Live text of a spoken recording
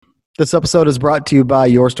This episode is brought to you by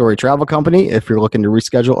Your Story Travel Company. If you're looking to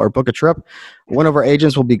reschedule or book a trip, one of our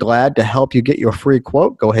agents will be glad to help you get your free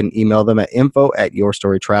quote. Go ahead and email them at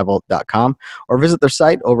info@yourstorytravel.com or visit their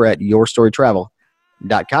site over at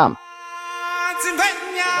yourstorytravel.com.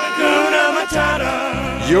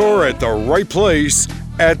 You're at the right place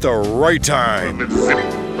at the right time.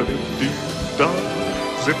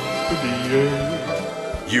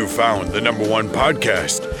 You found the #1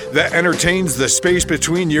 podcast that entertains the space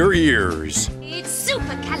between your ears. It's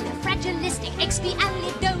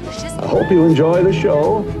supercalifragilisticexpialidocious. I hope you enjoy the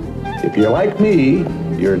show. If you're like me,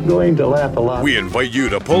 you're going to laugh a lot. We invite you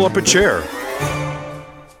to pull up a chair,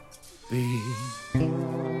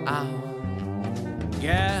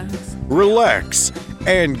 relax,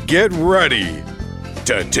 and get ready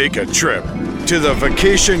to take a trip to the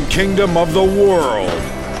vacation kingdom of the world.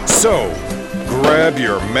 So, grab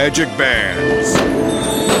your magic bands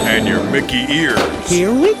and your Mickey ears.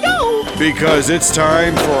 Here we go. Because it's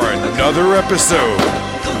time for another episode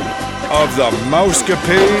of the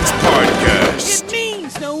Mousecapades Podcast. It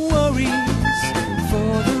means no worries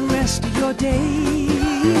for the rest of your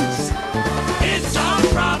days. It's our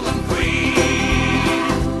problem-free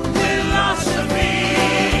philosophy.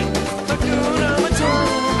 Hakuna Matata.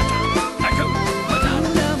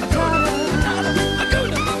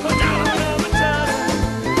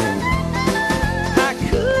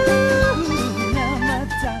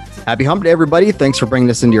 Happy hump day, everybody. Thanks for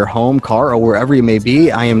bringing us into your home, car, or wherever you may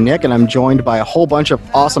be. I am Nick, and I'm joined by a whole bunch of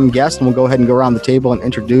awesome guests, and we'll go ahead and go around the table and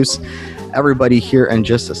introduce everybody here in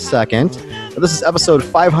just a second. This is episode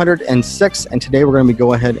 506, and today we're going to be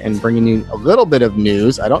going ahead and bringing you a little bit of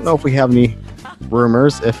news. I don't know if we have any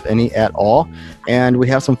rumors, if any at all, and we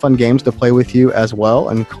have some fun games to play with you as well,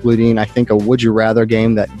 including, I think, a Would You Rather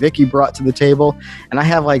game that Vicky brought to the table, and I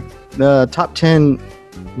have like the top 10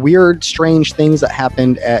 weird, strange things that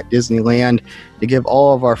happened at Disneyland to give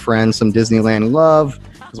all of our friends some Disneyland love,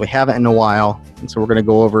 because we haven't in a while. And so we're going to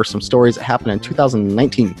go over some stories that happened in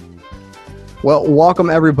 2019. Well, welcome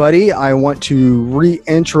everybody. I want to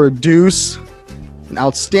reintroduce an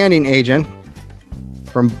outstanding agent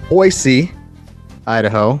from Boise,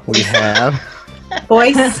 Idaho. We have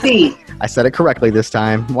Boise. I said it correctly this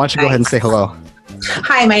time. Why don't you go ahead and say hello?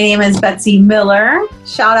 Hi, my name is Betsy Miller.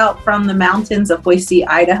 Shout out from the mountains of Boise,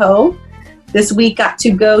 Idaho. This week got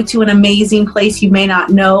to go to an amazing place you may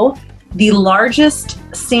not know, the largest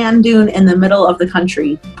sand dune in the middle of the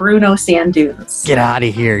country, Bruneau Sand Dunes. Get out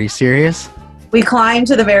of here. Are you serious? We climbed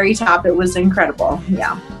to the very top. It was incredible.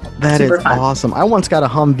 Yeah. That is Super fun. awesome. I once got a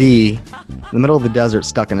Humvee in the middle of the desert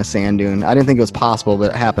stuck in a sand dune. I didn't think it was possible,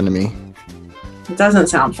 but it happened to me. It doesn't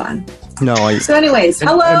sound fun. No. So anyways,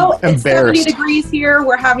 hello. It's 70 embarrassed. degrees here.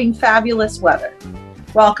 We're having fabulous weather.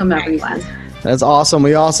 Welcome, everyone. That's awesome.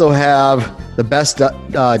 We also have the best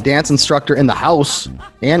dance instructor in the house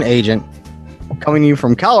and agent coming to you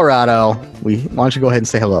from Colorado. Why don't you go ahead and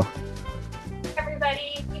say hello?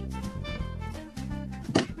 Everybody,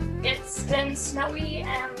 it's been snowy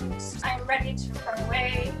and I'm ready to run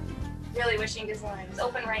away. Really wishing Disneyland was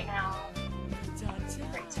open right now. It's a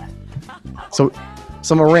great time.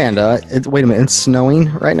 So Miranda, wait a minute, it's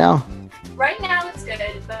snowing right now? Right now it's good,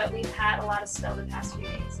 but we've had a lot of snow the past few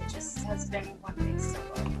days. It just has been one big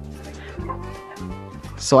snowball.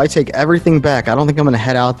 So I take everything back. I don't think I'm going to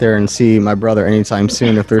head out there and see my brother anytime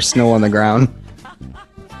soon if there's snow on the ground.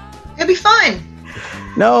 It'll be fun.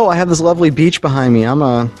 No, I have this lovely beach behind me. I'm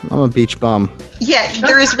a beach bum. Yeah,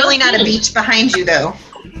 there is really not a beach behind you, though.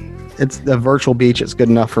 It's the virtual beach. It's good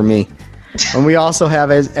enough for me. And we also have,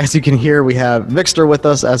 as you can hear, we have Vixter with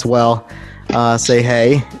us as well. Say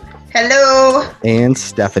hey. Hello. And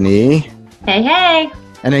Stephanie. Hey, hey.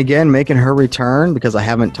 And again, making her return because I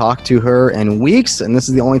haven't talked to her in weeks, and this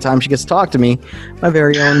is the only time she gets to talk to me, my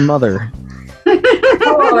very own mother.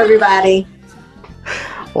 Hello, everybody.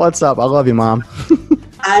 What's up? I love you, Mom.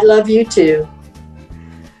 I love you too.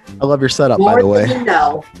 I love your setup, More by the way. than you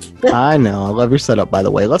know. I know. I love your setup, by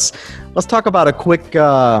the way. Let's talk about a quick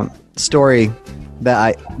story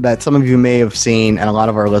that some of you may have seen, and a lot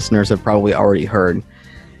of our listeners have probably already heard.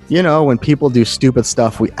 You know, when people do stupid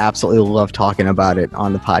stuff, we absolutely love talking about it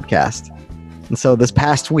on the podcast. And so this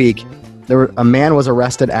past week, a man was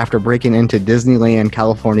arrested after breaking into Disneyland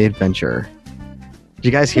California Adventure. Did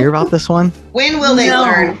you guys hear about this one? When will they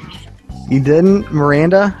learn? You didn't?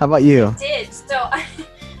 Miranda, how about you? I did. So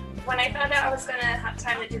when I found out I was going to have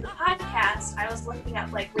time to do the podcast, I was looking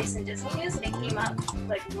up like recent Disney news and it came up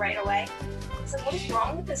like right away. I was like, what is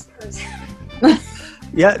wrong with this person?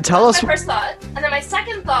 Yeah, tell us. My first thought. And then my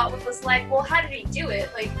second thought was like, well, how did he do it?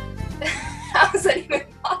 Like, how is that even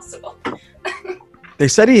possible? They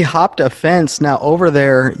said he hopped a fence. Now over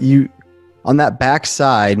there, on that back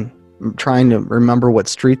side, I'm trying to remember what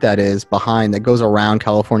street that is behind that goes around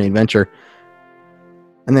California Adventure.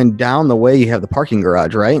 And then down the way, you have the parking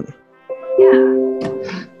garage, right?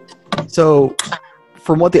 Yeah. So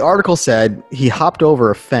from what the article said, he hopped over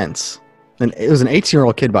a fence. And it was an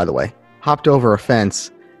 18-year-old kid, by the way. Hopped over a fence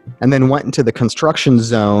and then went into the construction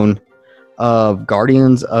zone of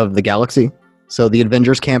Guardians of the Galaxy. So the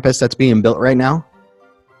Avengers campus that's being built right now.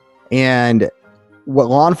 And what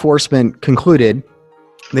law enforcement concluded,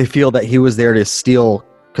 they feel that he was there to steal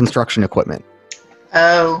construction equipment.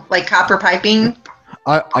 Oh, like copper piping?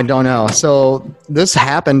 I don't know. So this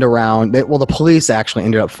happened around, the police actually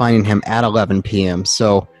ended up finding him at 11 p.m.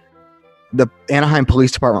 So the Anaheim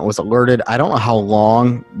Police Department was alerted. I don't know how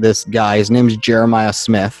long this guy, his name is Jeremiah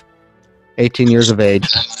Smith, 18 years of age.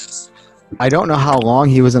 I don't know how long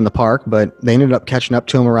he was in the park, but they ended up catching up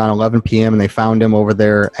to him around 11 p.m. and they found him over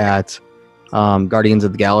there at Guardians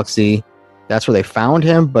of the Galaxy. That's where they found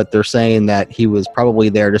him, but they're saying that he was probably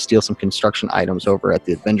there to steal some construction items over at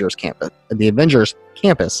the Avengers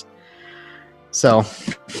campus. So,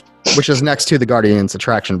 which is next to the Guardians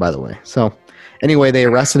attraction, by the way. So, anyway, they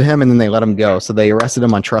arrested him and then they let him go. So they arrested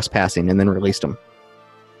him on trespassing and then released him.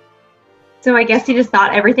 So I guess he just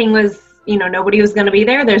thought everything was, nobody was going to be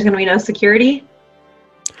there. There's going to be no security.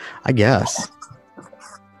 I guess.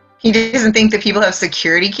 He doesn't think that people have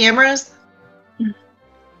security cameras?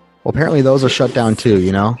 Well, apparently those are shut down too,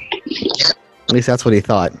 At least that's what he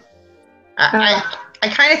thought. I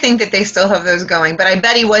kind of think that they still have those going, but I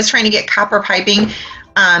bet he was trying to get copper piping.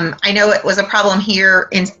 I know it was a problem here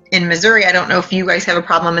in Missouri. I don't know if you guys have a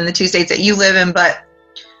problem in the two states that you live in, but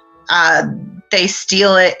they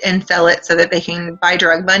steal it and sell it so that they can buy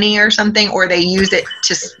drug money or something, or they use it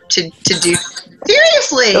to do.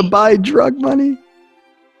 Seriously? To buy drug money?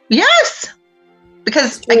 Yes.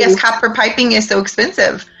 Because I guess copper piping is so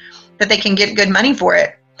expensive that they can get good money for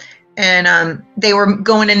it. And they were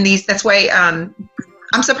going in these, that's why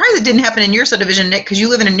I'm surprised it didn't happen in your subdivision, Nick, because you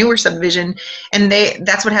live in a newer subdivision, and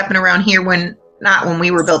that's what happened around here not when we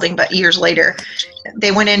were building, but years later.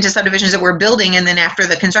 They went into subdivisions that were building, and then after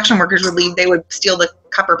the construction workers would leave, they would steal the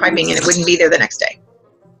copper piping, and it wouldn't be there the next day.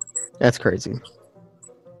 That's crazy.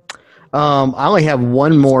 I only have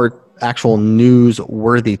one more actual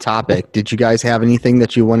news-worthy topic. Did you guys have anything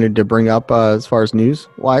that you wanted to bring up as far as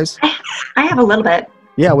news-wise? I have a little bit.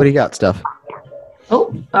 Yeah, what do you got, Steph?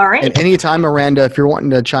 Oh, all right. And anytime, Miranda, if you're wanting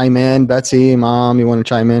to chime in, Betsy, Mom, you want to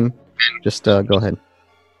chime in, just go ahead.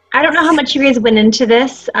 I don't know how much you guys went into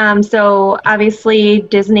this. So obviously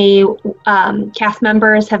Disney cast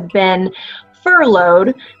members have been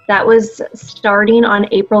furloughed. That was starting on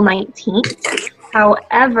April 19th.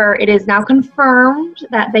 However, it is now confirmed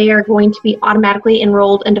that they are going to be automatically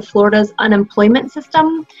enrolled into Florida's unemployment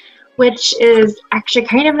system, which is actually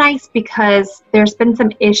kind of nice because there's been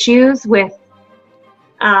some issues with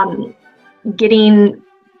getting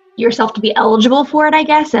yourself to be eligible for it, I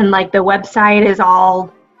guess, and like the website is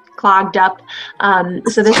all clogged up.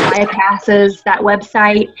 So this bypasses that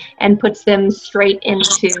website and puts them straight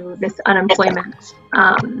into this unemployment,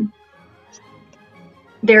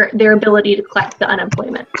 their ability to collect the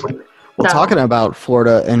unemployment. Well, talking about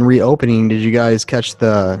Florida and reopening, did you guys catch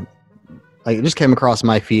it just came across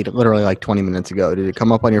my feed literally like 20 minutes ago. Did it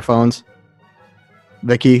come up on your phones?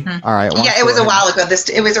 Vicky? All right. Yeah, it was a while ago.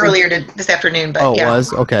 It was earlier this afternoon, but yeah. Oh, it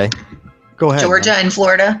was? Okay. Go ahead. Georgia and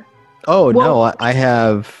Florida. Oh, no, I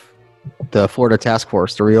have the Florida Task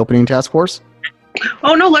Force, the reopening task force.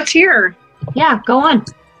 Oh, no, let's hear. Yeah, go on.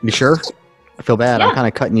 You sure? I feel bad. Yeah. I'm kind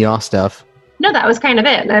of cutting you off, Steph. No, that was kind of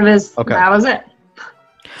it. That was it.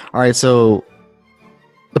 All right, so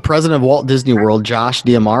the president of Walt Disney World, Josh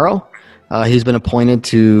D'Amaro, he's been appointed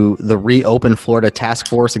to the Reopen Florida Task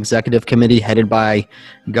Force Executive Committee headed by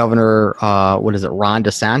Governor, Ron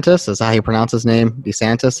DeSantis? Is that how you pronounce his name?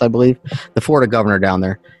 DeSantis, I believe. The Florida governor down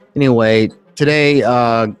there. Anyway, today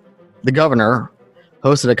the governor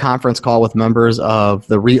hosted a conference call with members of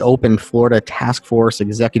the Reopen Florida Task Force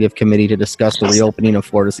Executive Committee to discuss the reopening of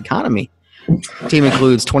Florida's economy. The team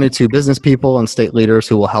includes 22 business people and state leaders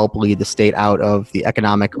who will help lead the state out of the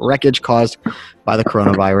economic wreckage caused by the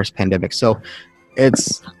coronavirus pandemic. So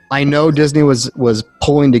I know Disney was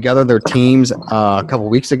pulling together their teams a couple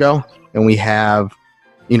weeks ago, and we have,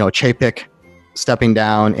 Chapek stepping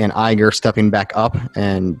down and Iger stepping back up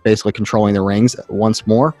and basically controlling the reins once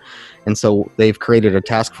more. And so they've created a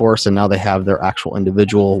task force, and now they have their actual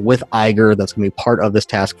individual with Iger that's going to be part of this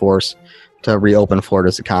task force to reopen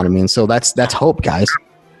Florida's economy. And so that's hope, guys.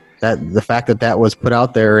 That the fact that was put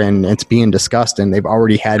out there and it's being discussed and they've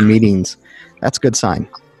already had meetings, that's a good sign.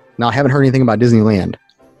 Now, I haven't heard anything about Disneyland.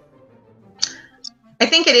 I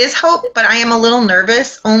think it is hope, but I am a little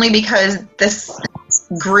nervous only because this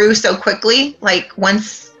grew so quickly. Like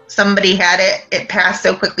once somebody had it, it passed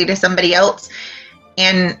so quickly to somebody else.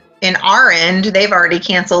 And in our end, they've already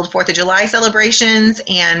canceled 4th of July celebrations,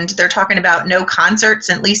 and they're talking about no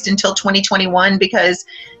concerts at least until 2021 because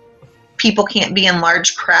people can't be in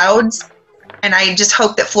large crowds. And I just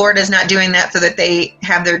hope that Florida's not doing that so that they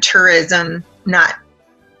have their tourism not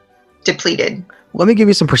depleted. Let me give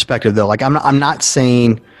you some perspective, though. Like, I'm not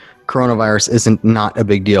saying coronavirus isn't not a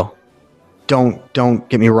big deal. Don't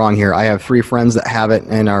get me wrong here. I have 3 friends that have it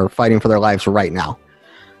and are fighting for their lives right now.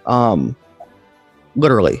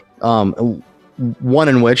 Literally. One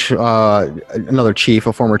in which another chief,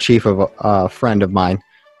 a former chief of a friend of mine,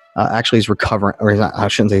 actually is recovering. Or I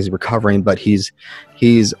shouldn't say he's recovering, but he's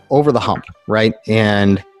over the hump, right?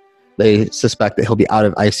 And they suspect that he'll be out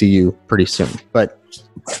of ICU pretty soon. But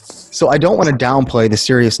so I don't want to downplay the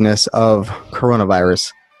seriousness of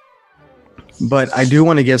coronavirus, but I do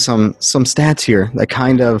want to give some stats here that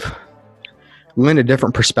kind of lend a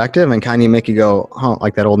different perspective and kind of make you go, huh,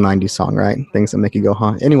 like that old 90s song, right? Things that make you go,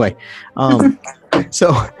 huh? Anyway,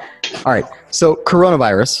 so, all right. So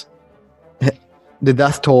coronavirus, the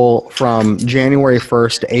death toll from January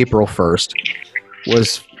 1st to April 1st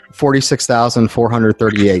was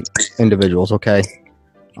 46,438 individuals, okay?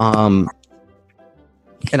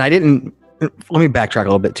 And I didn't, let me backtrack a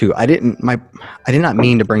little bit too. I did not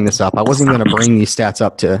mean to bring this up. I wasn't going to bring these stats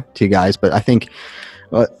up to you guys, but I think,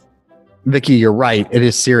 Vicky, you're right. It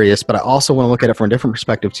is serious, but I also want to look at it from a different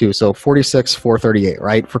perspective too. So 46,438,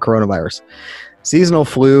 right, for coronavirus. Seasonal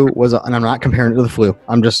flu was, and I'm not comparing it to the flu.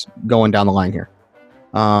 I'm just going down the line here.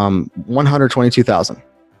 122,000.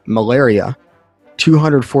 Malaria,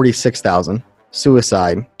 246,000.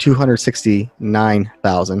 Suicide,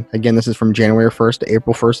 269,000. Again, this is from January 1st to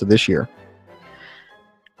April 1st of this year.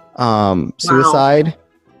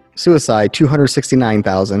 Suicide,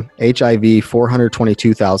 269,000. HIV,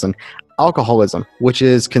 422,000. Alcoholism, which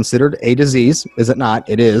is considered a disease, is it not?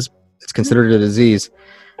 It is. It's considered a disease.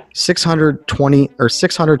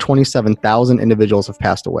 627,000 individuals have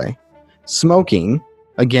passed away. Smoking,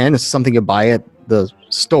 again, is something you buy at the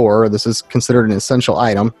store. This is considered an essential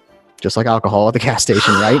item, just like alcohol at the gas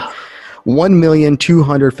station, right?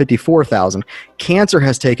 1,254,000. Cancer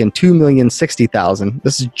has taken 2,060,000.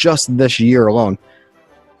 This is just this year alone.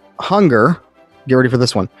 Hunger, get ready for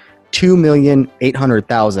this one,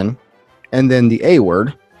 2,800,000. And then the A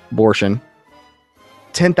word, abortion,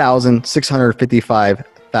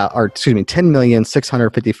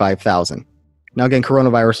 10,655,000. Now again,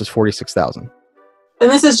 coronavirus is 46,000. And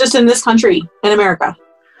this is just in this country, in America.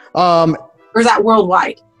 Or is that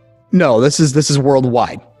worldwide? No, this is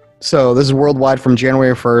worldwide. So this is worldwide from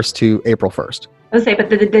January 1st to April 1st. I'll say, but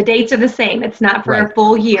the dates are the same. It's not for a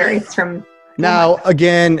full year. It's from... Now,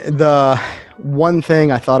 again, the one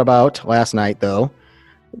thing I thought about last night, though,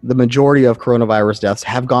 the majority of coronavirus deaths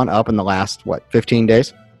have gone up in the last, 15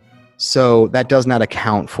 days? So that does not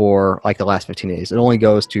account for, like, the last 15 days. It only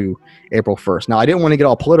goes to April 1st. Now, I didn't want to get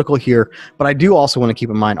all political here, but I do also want to keep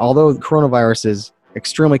in mind, although coronavirus is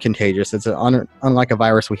extremely contagious, it's unlike a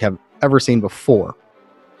virus we have ever seen before,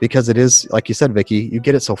 because it is, like you said, Vicky, you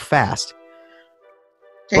get it so fast.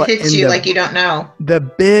 It hits you like you don't know. The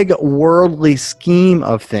big worldly scheme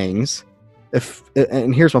of things,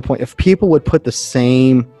 and here's my point, if people would put the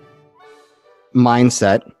same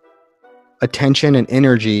mindset, attention, and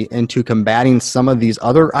energy into combating some of these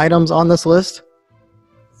other items on this list,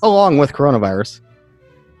 along with coronavirus,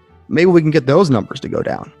 maybe we can get those numbers to go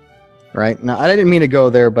down, right? Now, I didn't mean to go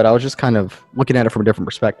there, but I was just kind of looking at it from a different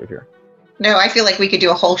perspective here. No, I feel like we could do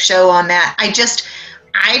a whole show on that. I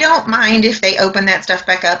don't mind if they open that stuff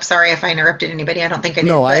back up. Sorry if I interrupted anybody. I don't think I did.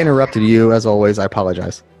 No, I interrupted you, as always. I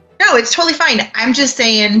apologize. No, it's totally fine. I'm just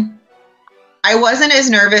saying I wasn't as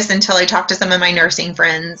nervous until I talked to some of my nursing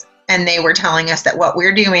friends, and they were telling us that what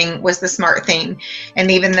we're doing was the smart thing.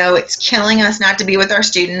 And even though it's killing us not to be with our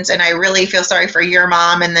students, and I really feel sorry for your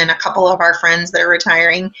mom and then a couple of our friends that are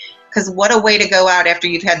retiring, because what a way to go out after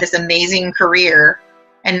you've had this amazing career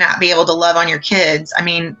and not be able to love on your kids. I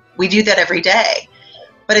mean, we do that every day.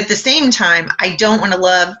 But at the same time, I don't want to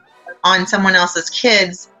love on someone else's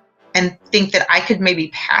kids and think that I could maybe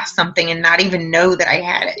pass something and not even know that I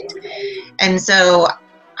had it. And so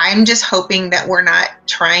I'm just hoping that we're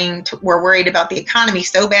worried about the economy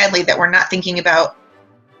so badly that we're not thinking about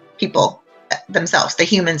people themselves, the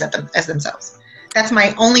humans as themselves. That's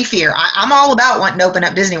my only fear. I'm all about wanting to open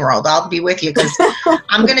up Disney World. I'll be with you because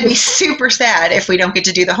I'm going to be super sad if we don't get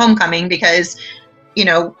to do the homecoming because,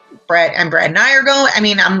 Brad and I are going. I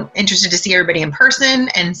mean, I'm interested to see everybody in person,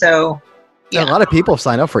 and so Yeah, a lot of people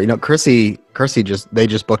sign up for it. You know, Chrissy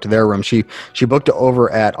just booked their room. She booked it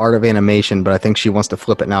over at Art of Animation, but I think she wants to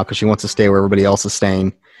flip it now because she wants to stay where everybody else is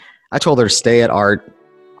staying. I told her to stay at Art.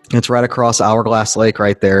 It's right across Hourglass Lake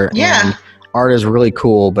right there. Yeah. And Art is really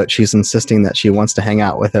cool, but she's insisting that she wants to hang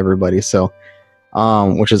out with everybody. So,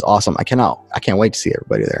 which is awesome. I can't wait to see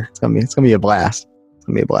everybody there. It's gonna be a blast. It's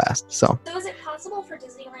gonna be a blast. So is it possible for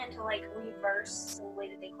Disneyland to like reverse the way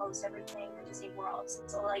that they closed everything for Disney World?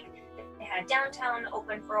 So like they had downtown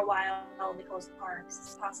open for a while, they closed the parks.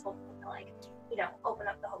 It's possible to like, open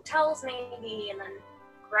up the hotels maybe, and then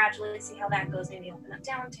gradually see how that goes. Maybe open up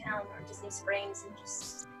downtown or Disney Springs and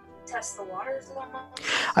just test the waters a little.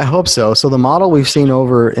 I hope so. So the model we've seen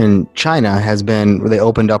over in China has been where they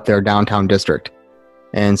opened up their downtown district.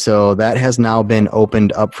 And so that has now been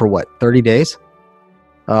opened up for 30 days?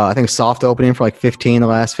 I think soft opening for like 15, the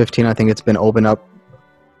last 15, I think it's been opened up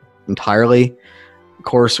entirely. Of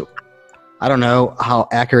course, I don't know how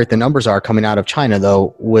accurate the numbers are coming out of China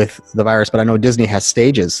though with the virus, but I know Disney has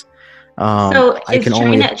stages. So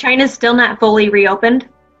is China's still not fully reopened?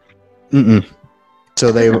 Mm-mm.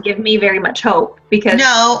 So they doesn't give me very much hope because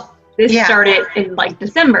this started in like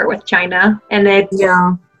December with China, and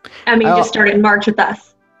just started in March with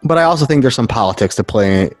us. But I also think there's some politics to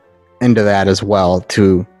play into that as well.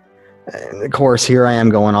 Too, of course, here I am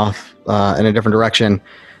going off in a different direction.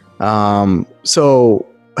 So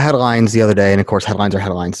headlines the other day, and of course, headlines are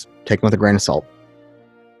headlines. Take them with a grain of salt.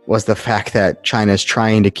 Was the fact that China is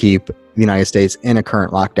trying to keep the United States in a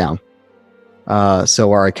current lockdown,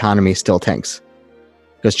 so our economy still tanks.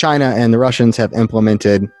 Because China and the Russians have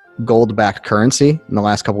implemented gold-backed currency in the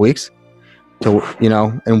last couple weeks. So,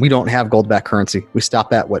 and we don't have gold-backed currency. We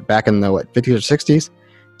stopped that, back in the 50s or 60s?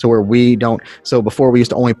 To where we don't. So before we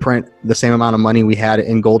used to only print the same amount of money we had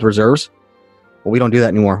in gold reserves. Well, we don't do that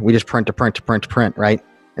anymore. We just print, right?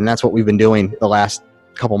 And that's what we've been doing the last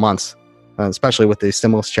couple months, especially with the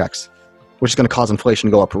stimulus checks, which is going to cause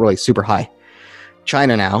inflation to go up really super high.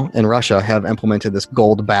 China now and Russia have implemented this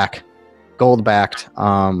gold-backed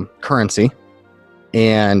currency,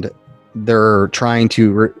 and they're trying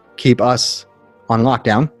to keep us on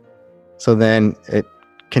lockdown. So then it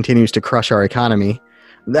continues to crush our economy.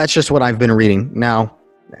 That's just what I've been reading now,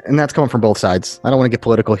 and that's coming from both sides. I don't want to get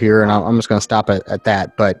political here, and I'm just going to stop at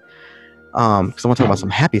that. But because I want to talk about some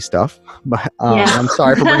happy stuff. But I'm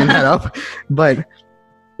sorry for bringing that up. But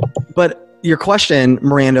your question,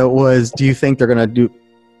 Miranda, was: do you think they're going to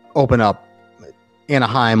open up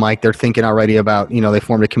Anaheim like they're thinking already about, they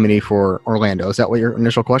formed a committee for Orlando? Is that what your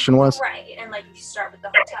initial question was? Right, and like you start with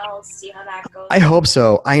the hotels, see how that goes. I hope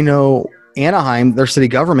so. I know Anaheim, their city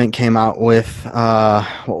government came out with,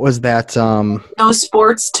 what was that? No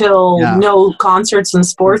sports no concerts and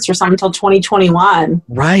sports or something until 2021.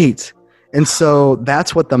 Right. And so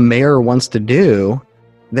that's what the mayor wants to do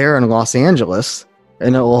there in Los Angeles,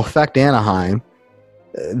 and it will affect Anaheim.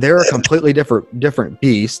 They're a completely different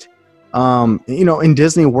beast. In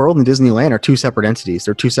Disney World and Disneyland are two separate entities.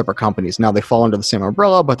 They're two separate companies. Now they fall under the same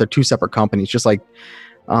umbrella, but they're two separate companies, just like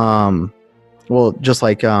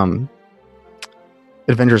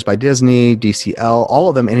Adventures by Disney, DCL, all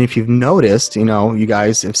of them. And if you've noticed, you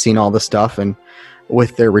guys have seen all this stuff and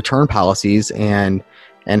with their return policies and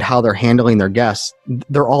how they're handling their guests,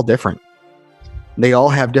 they're all different. They all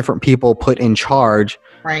have different people put in charge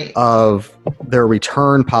of their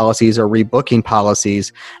return policies or rebooking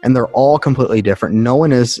policies, and they're all completely different. No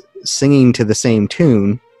one is singing to the same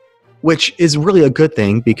tune, which is really a good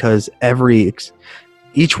thing because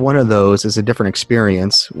each one of those is a different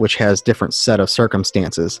experience, which has different set of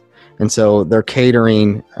circumstances. And so they're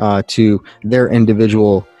catering to their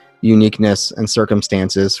individual uniqueness and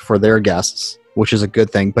circumstances for their guests, which is a good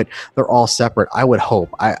thing. But they're all separate, I would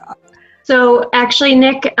hope. So actually,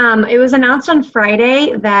 Nick, it was announced on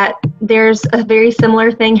Friday that there's a very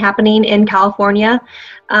similar thing happening in California.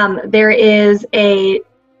 There is a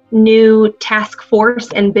new task force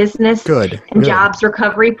and business and jobs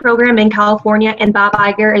recovery program in California, and Bob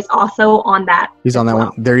Iger is also on that. He's on that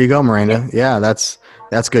one. There you go, Miranda. Yeah, that's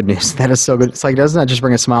good news. That is so good. It's like, doesn't that just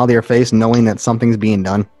bring a smile to your face knowing that something's being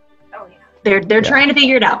done? Oh yeah. They're trying to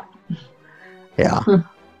figure it out. Yeah.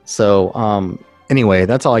 So anyway,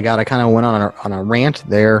 that's all I got. I kind of went on a rant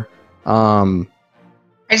there. I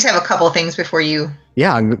just have a couple of things before you.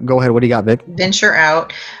 Yeah, go ahead. What do you got, Vic? Venture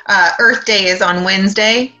out. Earth Day is on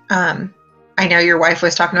Wednesday. I know your wife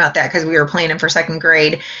was talking about that because we were planning for second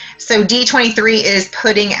grade. So D23 is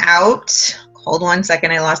putting out, hold one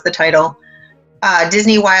second, I lost the title,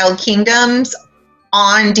 Disney Wild Kingdoms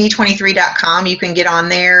on D23.com. You can get on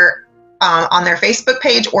there on their Facebook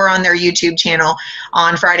page or on their YouTube channel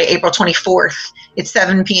on Friday, April 24th. It's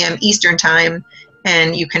 7 p.m. Eastern time,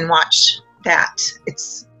 and you can watch that.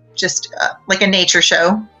 It's just like a nature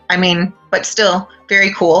show. I mean, but still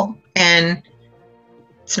very cool. And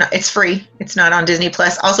it's free. It's not on Disney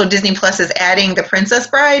Plus. Also, Disney Plus is adding The Princess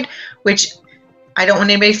Bride, which I don't want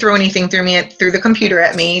anybody to throw anything through the computer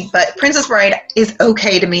at me, but Princess Bride is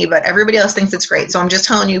okay to me, but everybody else thinks it's great. So I'm just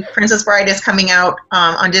telling you, Princess Bride is coming out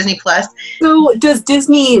on Disney Plus. So does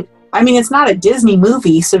Disney, I mean, it's not a Disney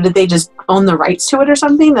movie, so did they just own the rights to it or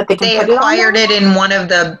something that they can put acquired it in one of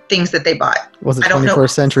the things that they bought. Was it I don't know.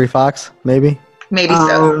 21st Century Fox, maybe? Maybe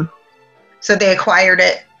so. So they acquired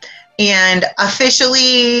it. And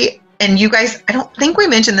officially, and you guys, I don't think we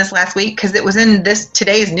mentioned this last week because it was in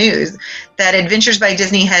today's news, that Adventures by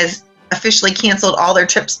Disney has officially canceled all their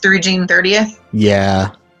trips through June 30th.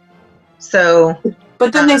 Yeah. So.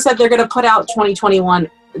 But then they said they're going to put out 2021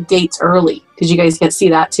 dates early. Did you guys get to see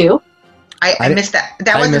that too? I missed that.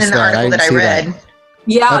 That wasn't in the article that I read. That.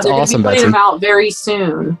 Yeah, That's they're going awesome, to be putting Betsy. them out very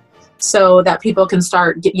soon so that people can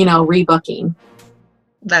start, rebooking.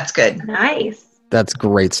 That's good. Nice. That's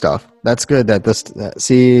great stuff. That's good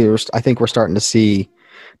that I think we're starting to see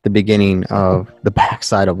the beginning of the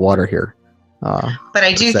backside of water here. But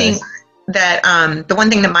I do think that the one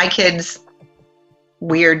thing that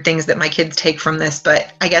weird things that my kids take from this,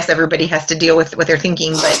 but I guess everybody has to deal with what they're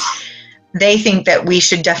thinking, but they think that we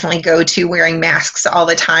should definitely go to wearing masks all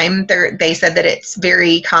the time. They said that it's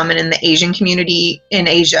very common in the Asian community in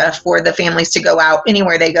Asia for the families to go out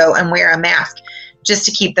anywhere they go and wear a mask just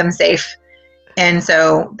to keep them safe. And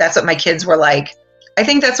so that's what my kids were like. I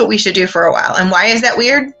think that's what we should do for a while. And why is that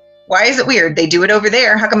weird? Why is it weird? They do it over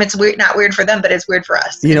there. How come it's weird? Not weird for them, but it's weird for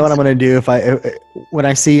us. You know what I'm going to do when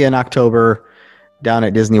I see you in October down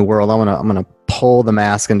at Disney World? I'm gonna pull the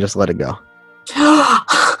mask and just let it go.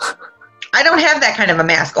 I don't have that kind of a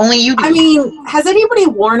mask. Only you do. I mean, has anybody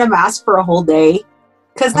worn a mask for a whole day?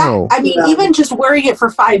 Because even just wearing it for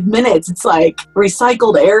 5 minutes, it's like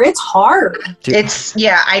recycled air. It's hard.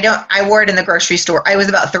 I wore it in the grocery store. I was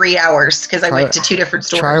about 3 hours because I went to 2 different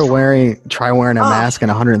stores. Try wearing a mask in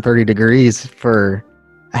 130 degrees for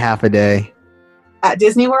half a day. At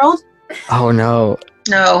Disney World? Oh, no.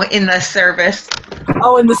 No, in the service.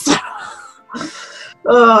 Oh, in the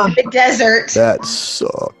the desert. That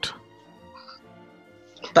sucked.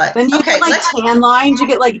 But then you get like tan lines. You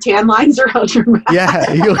get like tan lines around your mouth.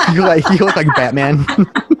 Yeah, you look like Batman.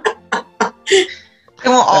 It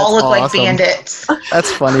won't all look like bandits.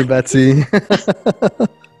 That's funny, Betsy.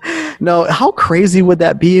 No, how crazy would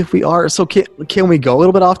that be if we are? So can we go a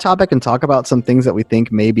little bit off topic and talk about some things that we think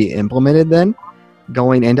may be implemented then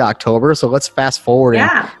going into October? So let's fast forward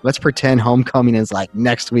and let's pretend homecoming is like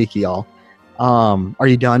next week, y'all. Are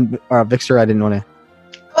you done? Victor, I didn't want to.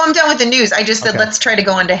 Oh, I'm done with the news. I just said let's try to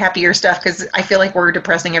go into happier stuff because I feel like we're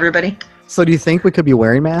depressing everybody. So do you think we could be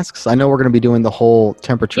wearing masks? I know we're going to be doing the whole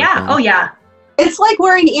temperature thing. Oh, yeah. It's like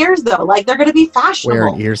wearing ears, though. Like, they're going to be fashionable.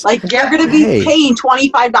 Wearing ears. Like, they're going to be paying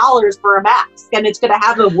 $25 for a mask, and it's going to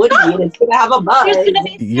have a Woody, and it's going to have a bug. There's going to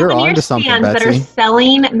be You're onto something, that are Betsy.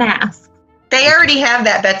 selling masks. They already have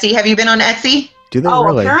that, Betsy. Have you been on Etsy? Do they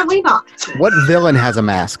really? Apparently not. What villain has a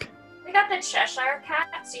mask? We got the Cheshire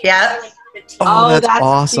Cat. So Oh, that's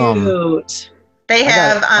awesome. Cute. They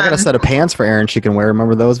have. I got a set of pants for Erin she can wear.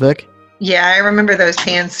 Remember those, Vic? Yeah, I remember those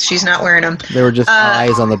pants. She's not wearing them. They were just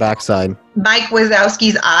eyes on the backside. Mike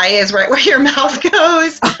Wazowski's eye is right where your mouth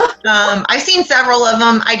goes. I've seen several of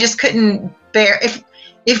them. I just couldn't bear.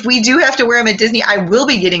 If we do have to wear them at Disney, I will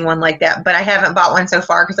be getting one like that. But I haven't bought one so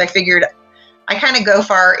far because I figured I kind of go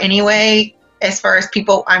far anyway. As far as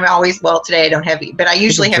people, I'm always, today I don't have, but I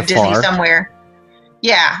usually have Disney somewhere.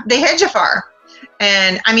 Yeah, they had Jafar.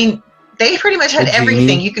 And I mean, they pretty much had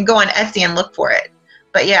everything. You could go on Etsy and look for it.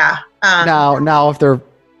 But yeah. Now if they're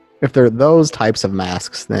those types of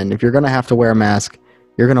masks, then if you're going to have to wear a mask,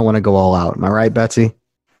 you're going to want to go all out. Am I right, Betsy?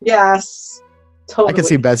 Yes. Totally. I can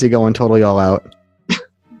see Betsy going totally all out.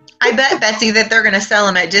 I bet, Betsy, that they're going to sell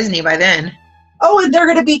them at Disney by then. Oh, and they're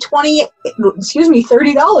going to be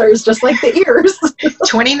 $30, just like the ears.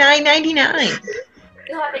 $29.99.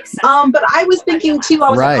 But I was thinking too, I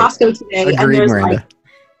was at Costco today, and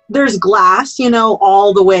there's glass,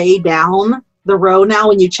 all the way down the row now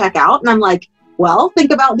when you check out. And I'm like, well,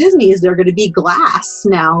 think about Disney. Is there going to be glass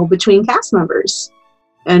now between cast members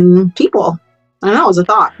and people? I don't know, it was a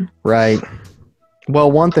thought. Right.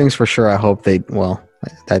 Well, one thing's for sure, I hope that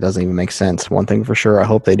doesn't even make sense. One thing for sure, I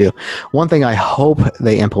hope they do. One thing I hope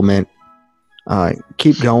they implement,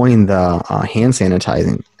 keep going the hand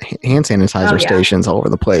sanitizer stations all over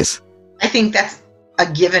the place. I think that's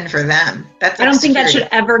a given for them. That's I don't think that should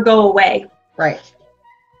ever go away. Right.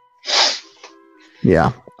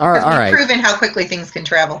 Yeah. All right. All We've right. proven how quickly things can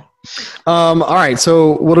travel. All right.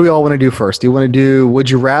 So, what do we all want to do first? Do you want to do Would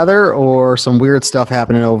You Rather or some weird stuff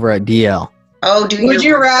happening over at DL? Oh, Would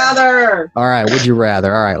you rather? All right. Would you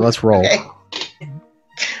rather? All right. Let's roll.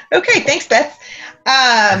 Okay. Thanks, Beth.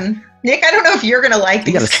 Nick, I don't know if you're going to like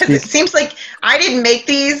these because it seems like I didn't make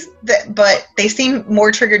these, but they seem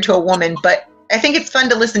more triggered to a woman. But I think it's fun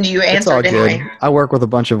to listen to you It's answer all it good. anyway. I work with a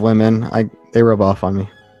bunch of women. They rub off on me.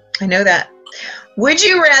 I know that. Would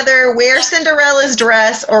you rather wear Cinderella's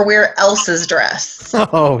dress or wear Elsa's dress?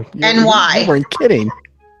 Oh, and why? You weren't kidding.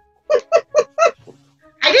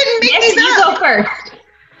 I didn't make Nick, these you up. go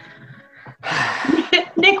first.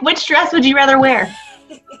 Nick, which dress would you rather wear?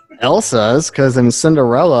 Elsa's, because in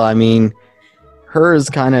Cinderella, I mean, hers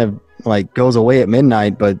kind of like goes away at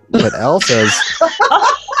midnight, but Elsa's,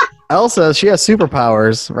 she has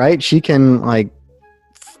superpowers, right? She can like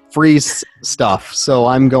freeze stuff. So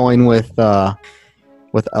I'm going with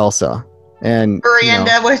Elsa. And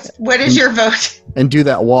Miranda, what is your vote? And do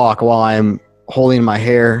that walk while I'm holding my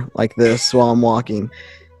hair like this while I'm walking.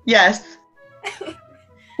 Yes.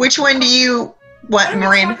 Which one do you want, What are we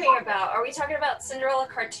Miranda? talking about? Are we talking about Cinderella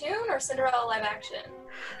cartoon or Cinderella live action?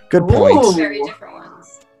 Good points. Very different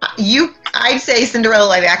ones. I'd say Cinderella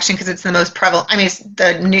live action because it's the most prevalent. I mean, it's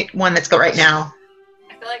the new one that's got right now.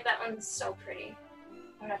 I feel like that one's so pretty.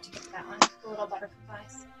 I would have to pick that one. The Little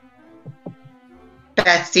Butterflies.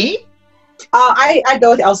 Betsy? I'd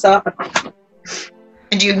go with Elsa.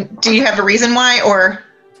 And do you have a reason why, or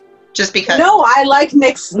just because? No, I like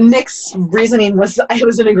Nick's reasoning. I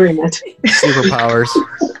was in agreement. Superpowers.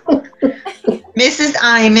 Mrs.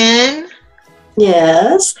 Iman,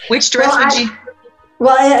 Yes. which dress would you?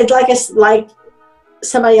 Well, like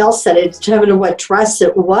somebody else said, it determined what dress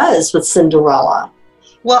it was with Cinderella.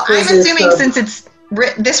 Well, I'm Was it assuming the- since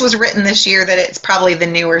this was written this year that it's probably the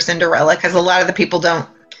newer Cinderella because a lot of the people don't.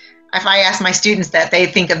 If I ask my students that, they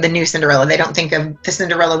think of the new Cinderella. They don't think of the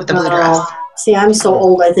Cinderella with the blue dress. See, I'm so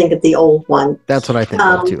old, I think of the old one. That's what I think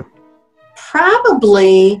of too.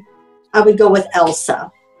 Probably, I would go with Elsa.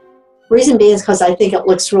 Reason being is because I think it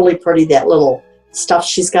looks really pretty, that little stuff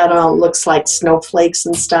she's got on. Looks like snowflakes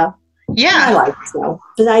and stuff. I Yeah, like snow.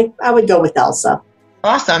 But I would go with Elsa.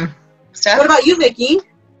 awesome. Steph? What about you, Vicky?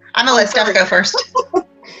 I'm going to let Steph go first.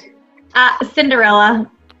 Cinderella.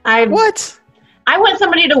 What? I want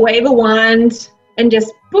somebody to wave a wand and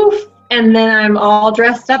just poof, and then I'm all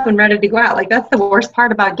dressed up and ready to go out. Like, that's the worst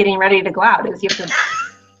part about getting ready to go out is you have to,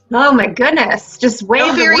 oh my goodness, just wave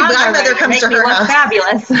No the fairy wand godmother already. comes Make to me her look house.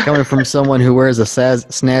 fabulous. Coming from someone who wears a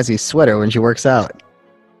snazzy sweater when she works out.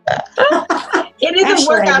 It is Actually, a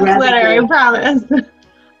workout I'd rather sweater, do- I promise.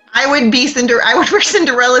 I would wear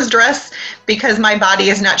Cinderella's dress because my body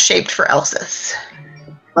is not shaped for Elsa's.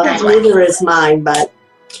 Well, That's why. neither is mine, but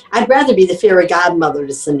I'd rather be the fairy godmother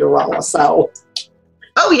to Cinderella. So,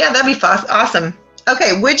 Oh yeah, that'd be awesome.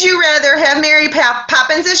 Okay, would you rather have Mary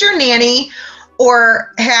Poppins as your nanny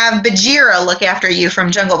or have Bagheera look after you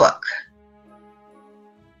from Jungle Book?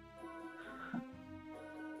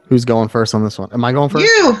 Who's going first on this one? Am I going first?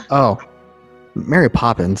 You! Oh, Mary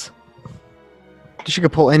Poppins. She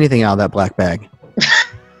could pull anything out of that black bag.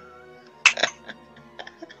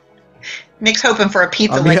 Nick's hoping for a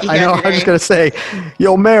pizza I mean, like he I know. had I was just today. gonna say,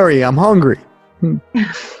 "Yo, Mary, I'm hungry. Why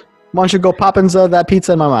don't you go Poppins that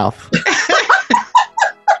pizza in my mouth?"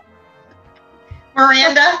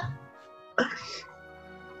 Miranda? I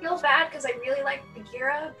feel bad because I really like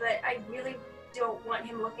Bagheera, but I really don't want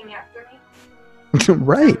him looking after me.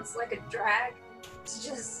 Right. Sounds like a drag. It's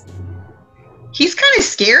just He's kind of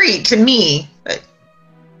scary to me, but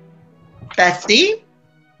Betsy?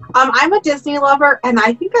 I'm a Disney lover, and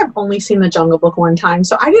I think I've only seen The Jungle Book one time,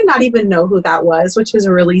 so I did not even know who that was, which is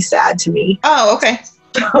really sad to me. Oh, okay.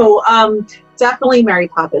 So, definitely Mary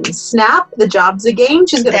Poppins. Snap, the job's a game.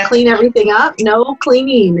 She's going to Yeah. clean everything up. No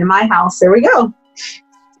cleaning in my house. There we go.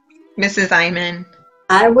 Mrs. Iman.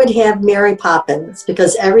 I would have Mary Poppins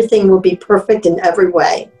because everything will be perfect in every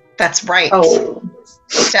way. That's right. Oh,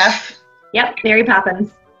 Steph? Yep, Mary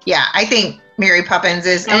Poppins. Yeah, I think Mary Poppins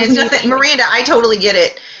is, That and was it's me. nothing, Miranda, I totally get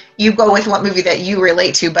it. You go with what movie that you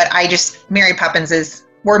relate to, but Mary Poppins is,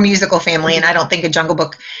 we're a musical family, and I don't think a Jungle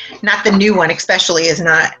Book, not the new one especially, is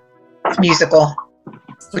not musical,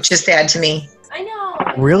 which is sad to me. I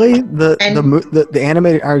know. Really? The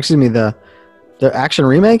animated, or excuse me, the action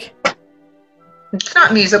remake? It's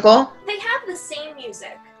not musical. They have the same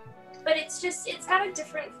music, but it's got a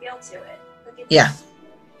different feel to it. Like it's, Yeah.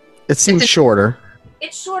 It seems shorter.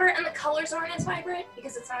 It's shorter and the colors aren't as vibrant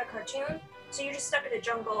because it's not a cartoon. So you're just stuck in the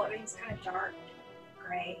jungle. Everything's kind of dark.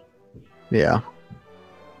 gray. Yeah.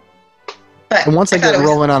 But And once I they thought get it was-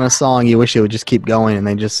 rolling on a song, you wish it would just keep going, and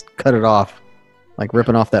they just cut it off. Like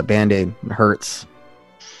ripping off that Band-Aid. It hurts.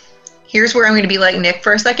 Here's where I'm going to be like Nick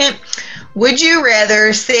for a second. Would you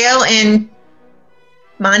rather sail in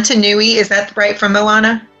Montanui? Is that right from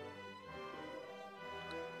Moana?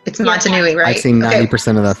 It's Montanui, right? I've seen Okay.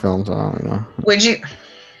 90% of that film, so I don't know. Would you?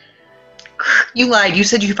 You lied. You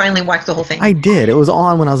said you finally watched the whole thing. I did. It was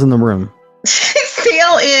on when I was in the room.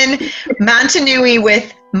 Sail in Montanui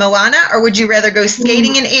with Moana, or would you rather go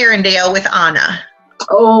skating in Arendelle with Anna?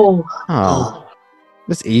 Oh. Oh.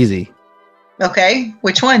 That's easy. Okay,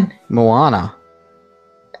 which one? Moana.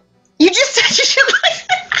 You just said you should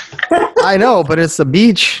like. I know, but it's a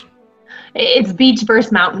beach. It's beach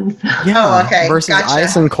versus mountains. Yeah. Oh, okay. Versus Gotcha.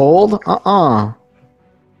 ice and cold? Uh-uh.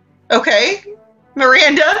 Okay,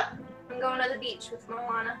 Miranda, I'm going to the beach with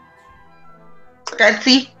Moana.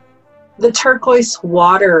 Betsy. The turquoise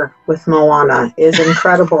water with Moana is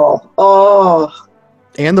incredible. Oh.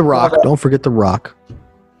 And the rock. Don't forget the rock.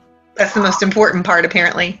 That's the most important part,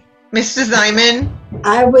 apparently. Mr. Simon,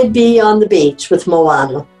 I would be on the beach with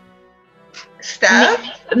Moana.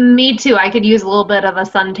 Steph. Me too. I could use a little bit of a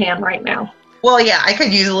suntan right now. Well, yeah, I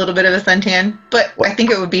could use a little bit of a suntan, but I think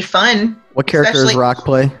it would be fun. What character does Especially- Rock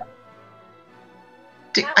play?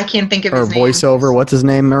 I can't think of Or his name. voiceover? What's his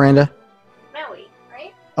name, Miranda? Maui,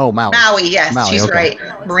 right? Oh, Maui. Maui, yes, Maui, she's okay.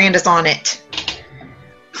 right. Miranda's on it.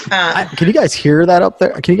 Can you guys hear that up there?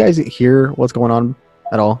 Can you guys hear what's going on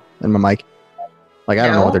at all in my mic? Like, I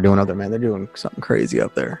don't know No. what they're doing up there, man. They're doing something crazy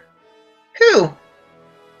up there. Who?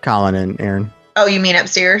 Colin and Aaron. Oh, you mean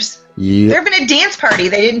upstairs? Yeah. They're having a dance party.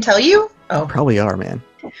 They didn't tell you? Oh. Probably are, man.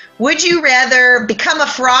 Would you rather become a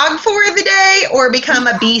frog for the day or become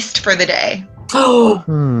a beast for the day? Oh.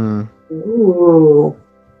 Ooh.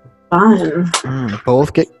 Fun.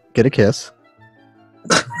 Both get a kiss.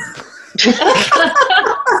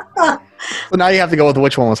 So now you have to go with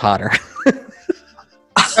which one was hotter.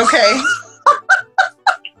 Okay.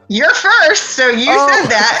 You're first, so you said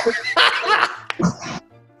that.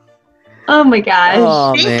 Oh my gosh.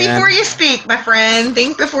 Oh, Think man. before you speak, my friend.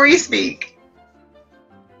 Think before you speak.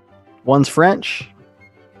 One's French.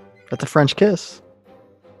 That's a French kiss.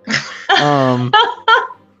 I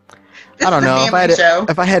don't know.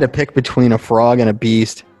 If I had to pick between a frog and a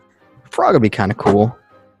beast, frog would be kind of cool.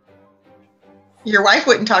 Your wife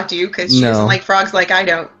wouldn't talk to you because she No. doesn't like frogs like I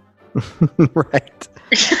don't. Right.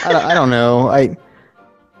 I don't know.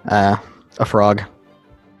 A frog.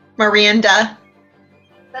 Miranda.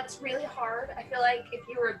 That's really hard. I feel like if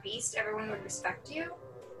you were a beast, everyone would respect you,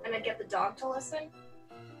 and I'd get the dog to listen.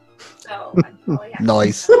 So I'd probably have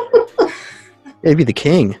Nice. It'd be the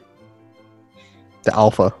king. The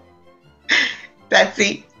alpha.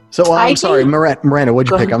 Betsy. So I'm I sorry, think- Miranda, what'd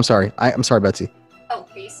you Go pick? ahead. I'm sorry. I'm sorry, Betsy. Oh,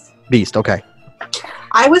 beast. Beast, okay.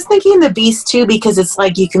 I was thinking the beast too because it's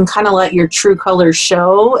like you can kind of let your true colors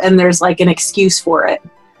show and there's like an excuse for it.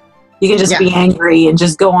 You can just Yeah. be angry and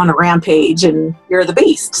just go on a rampage and you're the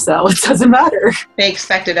beast, so it doesn't matter. They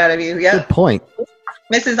expect it out of you. Good Yep. point.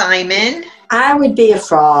 Mrs. Iman. I would be a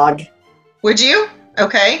frog. Would you?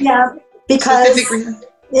 Okay. Yeah, because, Specific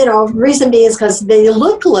reason. reason being is because they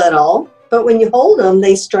look little, but when you hold them,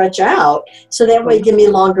 they stretch out. So that way, give me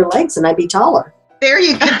longer legs and I'd be taller. There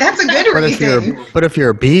you go. That's a good reason. But if you're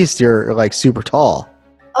a beast, you're like super tall.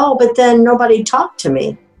 Oh, but then nobody talked to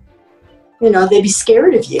me. They'd be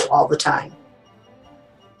scared of you all the time.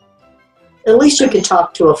 At least you could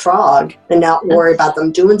talk to a frog and not worry about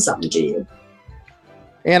them doing something to you.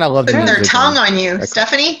 And I love the Putting their music. tongue on you.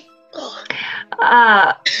 Stephanie?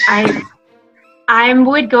 I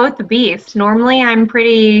would go with the beast. Normally, I'm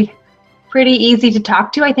pretty easy to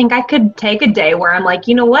talk to. I think I could take a day where I'm like,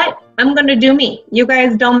 you know what? I'm going to do me. You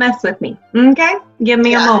guys don't mess with me. Okay? Give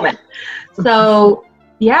me a moment. So,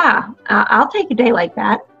 yeah, I'll take a day like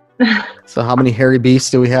that. So how many hairy beasts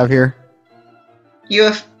do we have here? You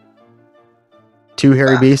have, 2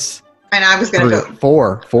 hairy beasts? and I was going to vote.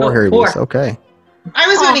 Four hairy four. beasts. Okay. I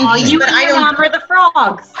was voting Aw, beast, you but and I your don't. mom are the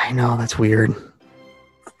frogs. I know, that's weird.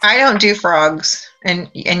 I don't do frogs, and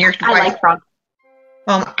your I wife. like frogs.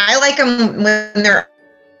 I like them when they're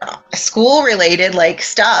school related, like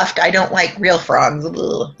stuffed. I don't like real frogs.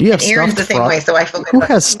 Ugh. You have And Aaron's stuffed the same frog- way, so I feel good. Who about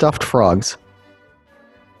has stuffed frogs?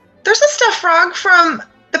 There's a stuffed frog from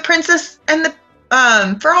The Princess and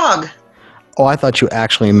the Frog. Oh, I thought you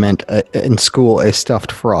actually meant in school a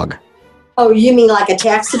stuffed frog. Oh, you mean like a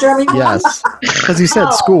taxidermy one? Yes, because you said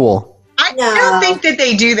Oh. school. I No. don't think that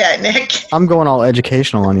they do that, Nick. I'm going all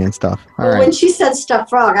educational on you and stuff. All Well, right. when she said stuffed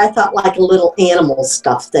frog, I thought like a little animal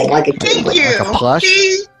stuffed thing, like a Thank kid. you. a plush?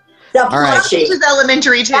 See? The All right. plushie. This is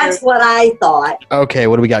elementary too. That's what I thought. Okay,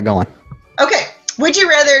 what do we got going? Okay. Would you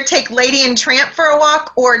rather take Lady and Tramp for a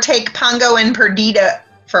walk or take Pongo and Perdita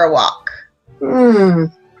for a walk? Hmm.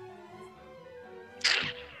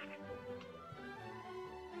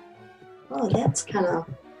 Oh, that's kind of.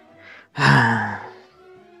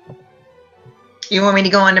 You want me to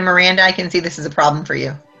go on to Miranda? I can see this is a problem for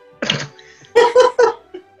you.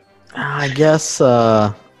 I guess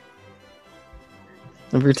if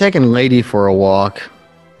you're taking Lady for a walk,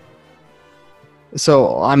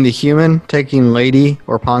 so I'm the human taking Lady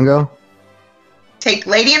or Pongo. Take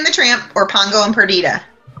Lady and the Tramp or Pongo and Perdita.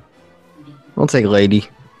 I'll take Lady.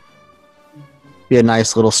 Be a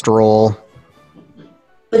nice little stroll.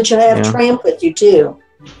 But you have Yeah. Tramp with you too.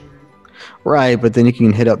 Right, but then you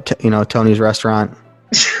can hit up, Tony's restaurant.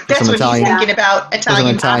 That's some what Italian- he's thinking about. Get some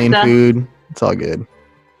Italian Italian pasta. food. It's all good.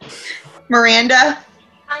 Miranda,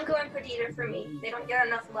 Pongo and Perdita for me. They don't get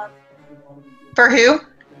enough love. for who?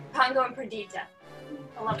 Pongo and Perdita.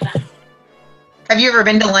 I love that. Have you ever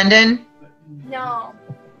been to London? No.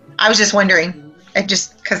 I was just wondering.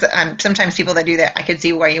 Because sometimes people that do that, I could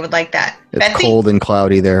see why you would like that. It's Betsy? cold and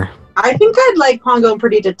cloudy there. I think I'd like Pongo and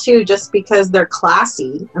Perdita too, just because they're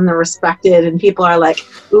classy and they're respected, and people are like,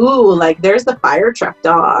 "Ooh, like there's the fire truck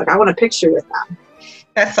dog. I want a picture with them."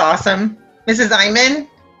 That's awesome. Mrs. Iman?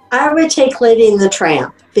 I would take Lady and the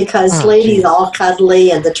Tramp because Oh, Lady's geez. all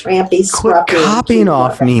cuddly and the Tramp is Quit scruffy. and copying cute.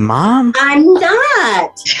 off me, Mom. I'm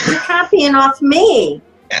not. You're copying off me.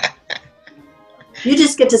 You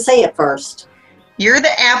just get to say it first. You're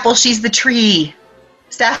the apple, she's the tree.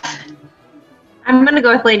 Steph? I'm gonna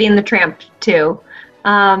go with Lady and the Tramp too.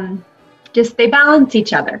 Just they balance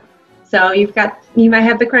each other. So you might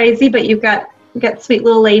have the crazy, but you've got sweet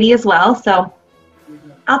little Lady as well. So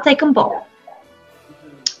I'll take them both.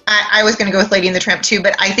 I was going to go with Lady and the Tramp too,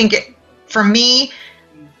 but I think for me,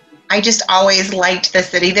 I just always liked the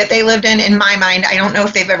city that they lived in. In my mind, I don't know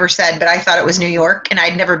if they've ever said, but I thought it was New York, and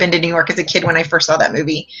I'd never been to New York as a kid when I first saw that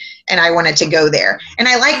movie, and I wanted to go there. And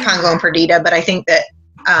I like Pongo and Perdita, but I think that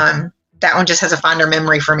that one just has a fonder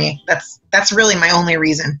memory for me. That's really my only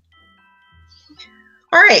reason.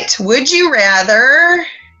 All right, would you rather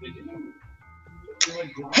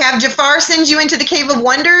have Jafar send you into the Cave of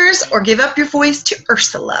Wonders or give up your voice to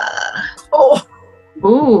Ursula? Oh,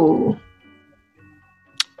 Ooh.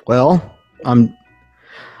 Well, I'm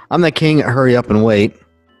the king. Hurry up and wait.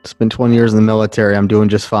 It's been 20 years in the military. I'm doing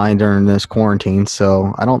just fine during this quarantine,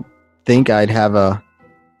 so I don't think I'd have a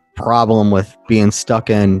problem with being stuck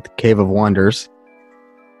in the Cave of Wonders.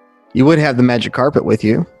 You would have the magic carpet with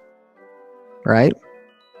you, right?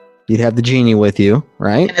 You'd have the genie with you,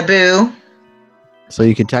 right? And Abu. So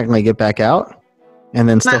you could technically get back out and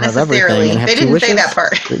then still Not have everything. necessarily. And have They two didn't wishes. say that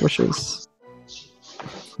part. 3 wishes.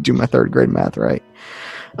 Do my 3rd grade math right.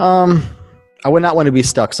 I would not want to be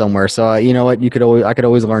stuck somewhere. So you know what? I could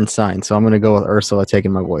always learn signs. So I'm going to go with Ursula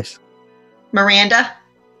taking my voice. Miranda,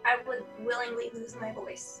 I would willingly lose my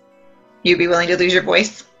voice. you'd be willing to lose your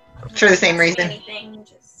voice for the same reason. Anything,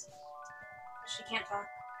 just she can't talk.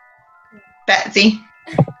 Betsy,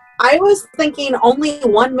 I was thinking only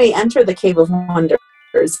one may enter the Cave of Wonders,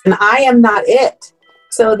 and I am not it.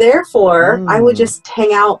 So therefore, I would just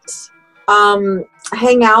hang out in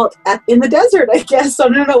the desert, I guess,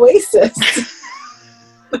 on an oasis.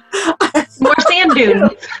 More sand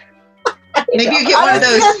dunes. maybe you get one of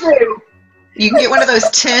those. You can get one of those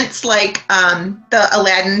tents like the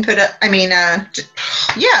Aladdin put up.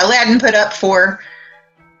 Aladdin put up for.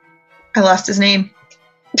 I lost his name.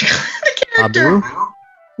 The character. Abu?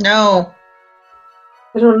 No,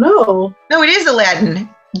 I don't know. no, it is Aladdin.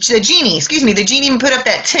 The genie. Excuse me. The genie put up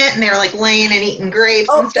that tent, and they were like laying and eating grapes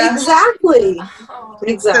Oh, and stuff. exactly. Oh.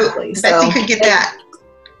 Exactly. So Betsy could get that.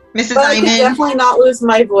 Mrs. But I could Iman. definitely not lose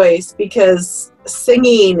my voice because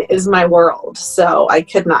singing is my world. So I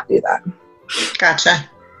could not do that. Gotcha.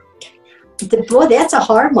 Boy, that's a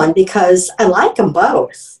hard one because I like them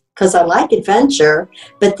both. Because I like adventure,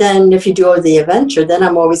 but then if you do the adventure, then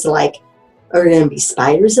I'm always like, are there going to be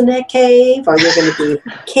spiders in that cave? Are there going to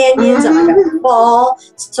be canyons? Am I going to fall?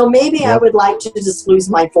 So maybe I would like to just lose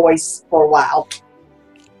my voice for a while.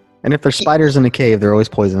 And if there's spiders in the cave, they're always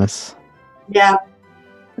poisonous. Yeah.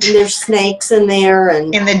 And there's snakes in there.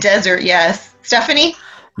 And In the desert, yes. Stephanie?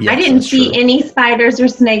 I didn't see any spiders or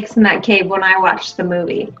snakes in that cave when I watched the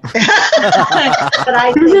movie. but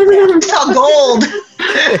I think that, It's all gold.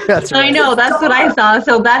 That's I know, that's what I saw.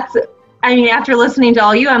 So after listening to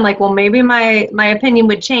all you, I'm like, well, maybe my opinion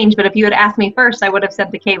would change. But if you had asked me first, I would have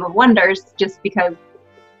said the Cave of Wonders just because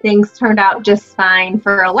things turned out just fine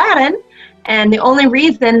for Aladdin. And the only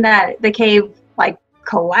reason that the cave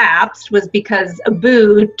collapsed was because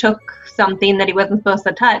Abu took something that he wasn't supposed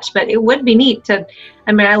to touch. But it would be neat to,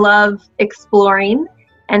 I mean, I love exploring,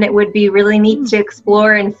 and it would be really neat to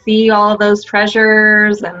explore and see all of those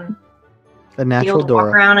treasures and The be natural able to walk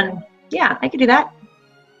Dora. around. And yeah, I could do that.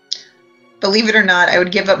 Believe it or not, I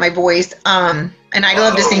would give up my voice. And I'd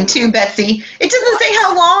love to sing too, Betsy. It doesn't say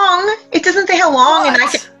how long. It doesn't say how long,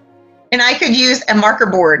 and I could use a marker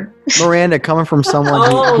board. Miranda, coming from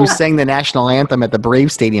someone who sang the national anthem at the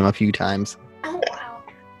Brave Stadium a few times. Oh wow.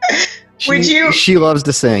 Would you- She loves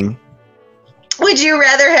to sing. Would you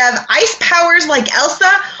rather have ice powers like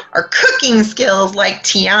Elsa or cooking skills like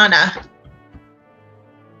Tiana?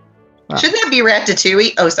 Wow. Shouldn't that be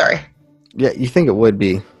Ratatouille? Oh, sorry. Yeah, you think it would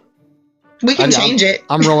be. We can change it.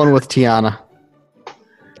 I'm rolling with Tiana.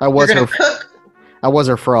 I You're was gonna her. cook, I was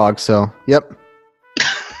her frog. So, yep.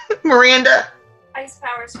 Miranda. Ice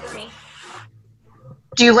powers for me.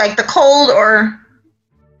 Do you like the cold or?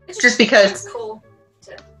 It's Just because- it's cool.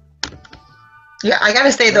 Yeah, I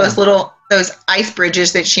gotta say those ice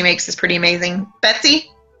bridges that she makes is pretty amazing.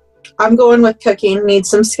 Betsy, I'm going with cooking. Need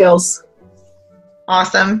some skills.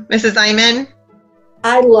 awesome. Mrs. Iman,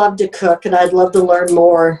 I love to cook, and I'd love to learn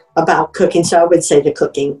more about cooking, so I would say the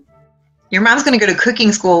cooking. your mom's gonna go to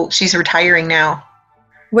cooking school. She's retiring now.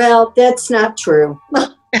 Well, that's not true.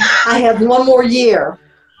 I have one more year.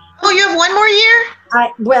 Oh, you have one more year?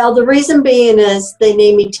 Well, the reason being is they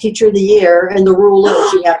named me Teacher of the Year, and the rule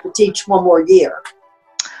is you have to teach one more year.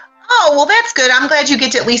 Oh, well, that's good. I'm glad you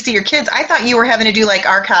get to at least see your kids. I thought you were having to do like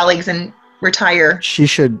our colleagues and retire. She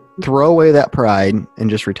should throw away that pride and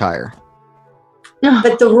just retire.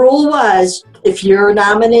 But the rule was if you're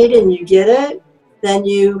nominated and you get it, then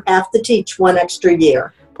you have to teach one extra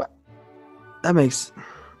year. That makes.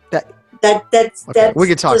 That's Okay, we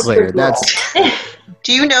could talk the later. strict rule. That's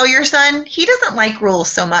Do you know your son? He doesn't like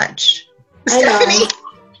rules so much. I know. Stephanie,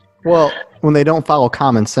 well when they don't follow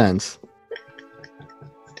common sense.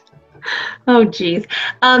 Oh, geez.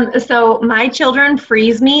 So my children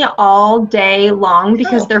freeze me all day long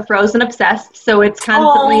because they're frozen obsessed. So it's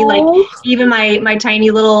constantly like, even my tiny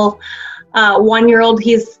little 1-year-old,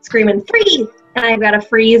 he's screaming, freeze! And I've got to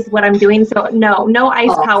freeze what I'm doing. So no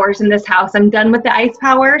ice powers in this house. I'm done with the ice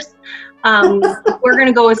powers. We're going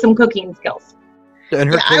to go with some cooking skills. And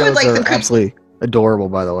her Yeah, I would kiddos like are the cook- absolutely adorable,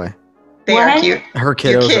 by the way. they are What? cute. Her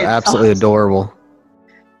kiddos kids. are absolutely adorable.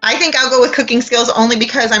 I think I'll go with cooking skills only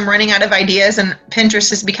because I'm running out of ideas and Pinterest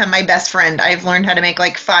has become my best friend. I've learned how to make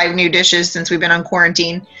like 5 new dishes since we've been on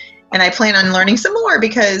quarantine. And I plan on learning some more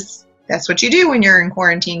because that's what you do when you're in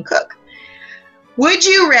quarantine, cook. Would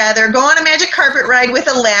you rather go on a magic carpet ride with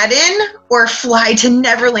Aladdin or fly to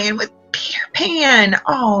Neverland with Peter Pan?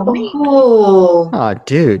 Oh, man. Oh, Oh,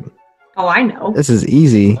 dude. Oh, I know. This is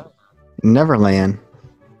easy. Neverland.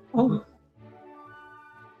 Oh.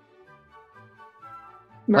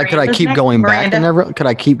 Like, could I Miranda's keep next. going back Miranda. to Never? Could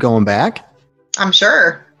I keep going back? I'm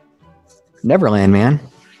sure. Neverland, man.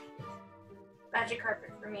 Magic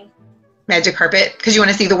carpet for me. Magic carpet because you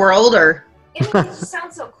want to see the world or? It just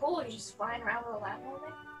sounds so cool. You're just flying around with a lap all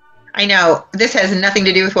day. I know this has nothing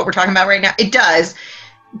to do with what we're talking about right now. It does.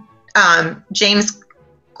 James,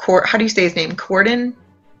 how do you say his name? Corden,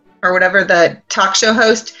 or whatever, the talk show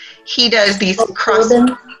host. He does these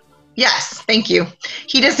Corbin? Yes, thank you.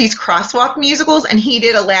 He does these crosswalk musicals, and he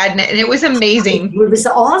did Aladdin, and it was amazing. It was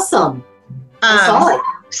awesome. I saw it.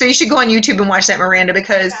 So you should go on YouTube and watch that, Miranda,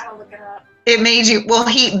 because Gotta look it up. it made you. Well,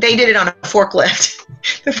 they did it on a forklift.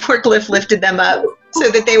 The forklift lifted them up so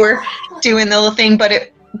that they were doing the little thing. But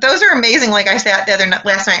those are amazing. Like I sat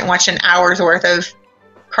last night and watched an hour's worth of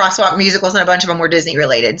crosswalk musicals, and a bunch of them were Disney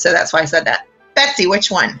related. So that's why I said that. Betsy, which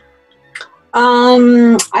one?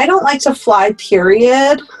 I don't like to fly,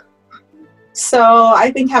 period. So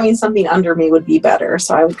I think having something under me would be better.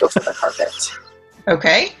 So I would go for the carpet.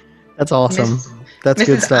 Okay. That's awesome. Miss- That's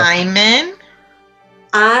good Mrs. stuff. Iman.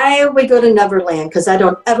 I would go to Neverland because I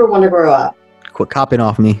don't ever want to grow up. Quit copying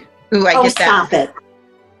off me. Ooh, I Oh, get that. stop it.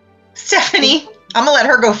 Stephanie, I'm gonna let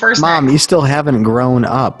her go first. Mom, you still haven't grown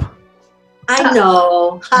up. I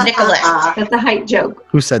know. Ha, Nicolette. ha, That's a height joke.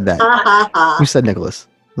 Who said that? ha, ha, ha. Who said Nicholas?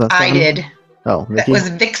 Was that I Stephanie? did. Oh, That Vicky? was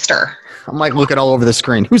Vixter. I'm like looking all over the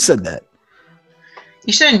screen. Who said that?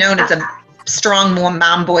 You should have known it's a strong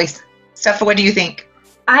mom voice. Steph, what do you think?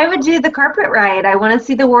 I would do the carpet ride. I want to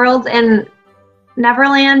see the world. And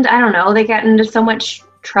Neverland, I don't know, they got into so much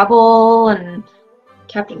trouble, and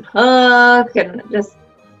Captain Hook, and just,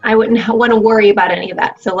 I wouldn't want to worry about any of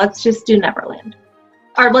that. So let's just do Neverland.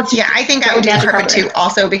 Or let's just, Yeah, I think I would do Magic carpet carpet too,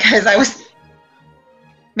 also because I was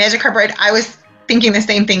Magic Carpet Ride. I was thinking the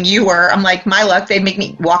same thing you were. I'm like, my luck, they'd make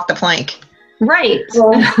me walk the plank. Right.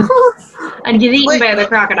 And get eaten by the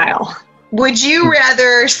crocodile. Would you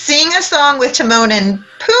rather sing a song with Timon and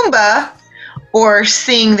Pumbaa or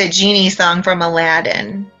sing the genie song from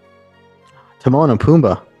Aladdin? Timon and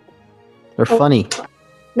Pumbaa. They're funny.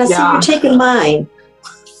 Now, see, you're taking mine.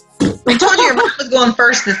 I told you your mom was going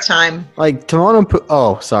first this time. Like Timon and Pumbaa.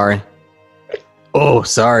 Oh, sorry. Oh,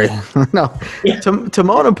 sorry. No.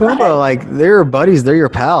 Timon and Pumbaa, like, they're your buddies. They're your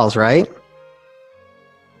pals, right?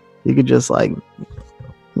 You could just, like,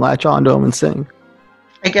 latch onto them and sing.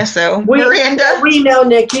 I guess so. Miranda? We know,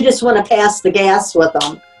 Nick, you just want to pass the gas with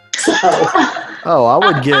them. So. Oh, I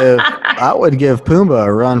would give Pumbaa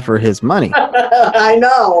a run for his money. I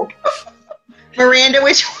know. Miranda,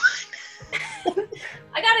 which one?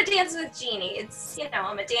 I gotta dance with Genie. It's,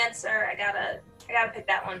 I'm a dancer. I gotta pick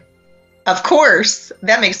that one. Of course.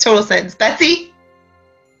 That makes total sense. Betsy?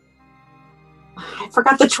 I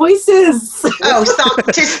forgot the choices. Oh, song.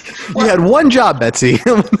 You had one job, Betsy.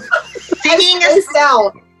 Singing a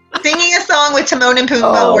song with Timon and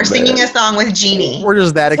Pumbaa or singing a song with Genie. We're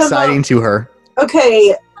just that exciting to her.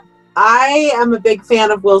 Okay, I am a big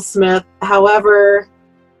fan of Will Smith. However,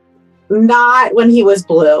 not when he was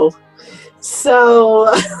blue.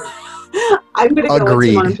 So I'm going to go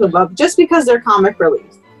with Timon and Pumbaa just because they're comic relief.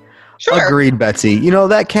 Sure. Agreed, Betsy.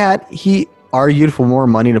 That cat, he argued for more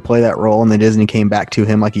money to play that role, and then Disney came back to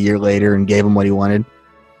him like a year later and gave him what he wanted.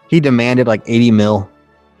 He demanded like $80 million.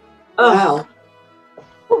 Oh.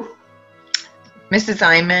 Wow. Mrs.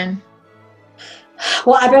 Iman.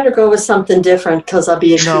 Well, I better go with something different because I'll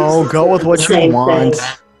be accused. No, go with what you want.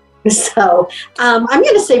 So, I'm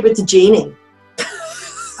going to say with the genie.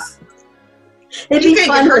 It'd be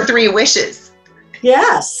fun. Give her 3 wishes.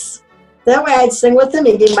 Yes. That way I'd sing with him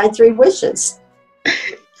and give my 3 wishes.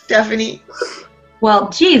 Stephanie. Well,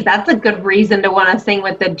 geez, that's a good reason to want to sing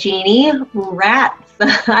with the genie. Rats.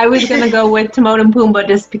 I was going to go with Timon and Pumbaa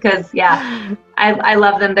just because, I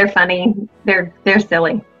love them. They're funny. They're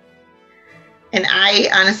silly. And I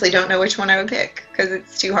honestly don't know which one I would pick because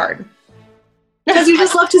it's too hard. Because you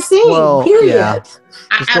just love to sing, period. Yeah.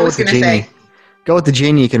 I was going to say. Go with the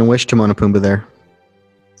genie. You can wish Timon and Pumbaa there.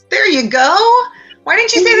 There you go. Why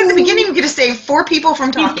didn't you say that at the beginning? You could have saved 4 people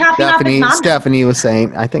from talking. Stephanie was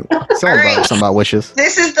saying, I think, something about wishes.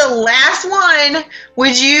 This is the last one.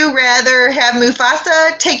 Would you rather have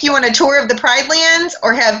Mufasa take you on a tour of the Pride Lands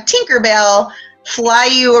or have Tinkerbell fly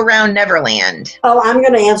you around Neverland? Oh, I'm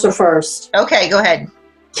going to answer first. Okay, go ahead.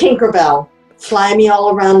 Tinkerbell, fly me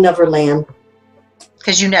all around Neverland.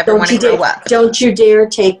 Because you never want to grow up. Don't you dare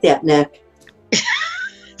take that, Nick.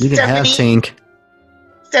 You can have Tink.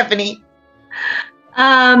 Stephanie.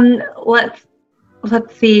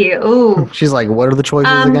 Let's see. Ooh. She's like, what are the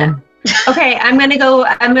choices again? Okay, I'm gonna go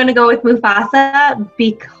with Mufasa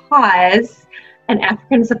because an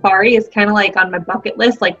African safari is kind of like on my bucket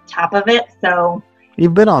list, like top of it. So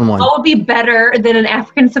you've been on one. What would be better than an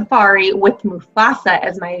African safari with Mufasa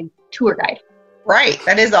as my tour guide? Right,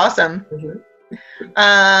 that is awesome.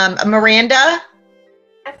 Mm-hmm. Miranda.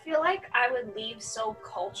 I feel like I would leave so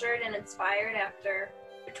cultured and inspired after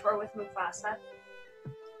a tour with Mufasa.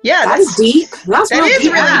 Yeah, that's deep. That is really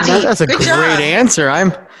deep. That's a great answer.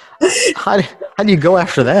 How do you go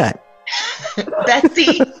after that?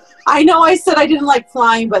 Betsy. I know I said I didn't like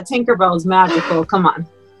flying, but Tinkerbell is magical. Come on.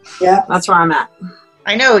 Yeah. That's where I'm at.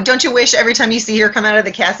 I know. Don't you wish every time you see her come out of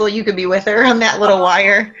the castle, you could be with her on that little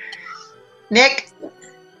wire? Nick?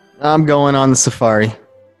 I'm going on the safari.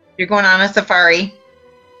 You're going on a safari.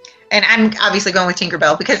 And I'm obviously going with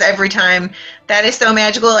Tinkerbell because every time that is so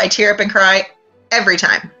magical, I tear up and cry every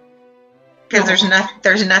time. Because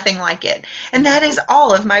there's nothing like it. And that is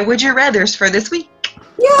all of my Would You Rathers for this week.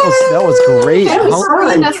 That was great. That was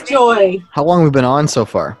bringing us joy. How long have we been on so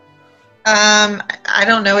far? I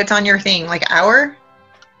don't know. It's on your thing. Like hour?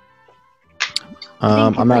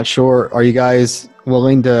 I'm not sure. Are you guys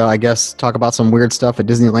willing to, I guess, talk about some weird stuff at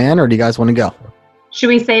Disneyland, or do you guys want to go? Should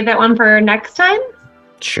we save that one for next time?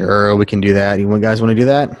 Sure, we can do that. You guys want to do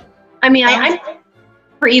that? I mean, I'm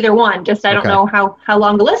for either one. Just I don't know how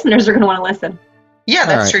long the listeners are going to want to listen. Yeah,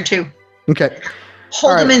 that's true too. Okay.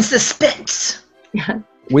 Hold them in suspense.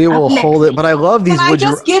 We will hold it, but I love these. Can I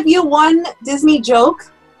just give you one Disney joke?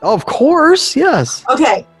 Of course, yes.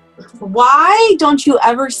 Okay. Why don't you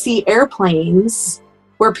ever see airplanes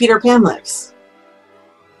where Peter Pan lives?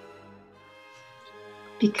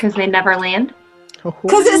 Because they never land.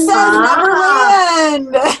 Because it says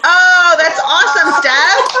Neverland. Oh, that's awesome,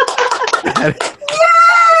 Steph.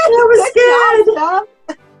 That was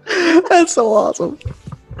good. That's so awesome.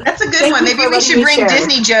 That's a good one. Maybe we should bring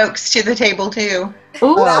Disney jokes to the table too.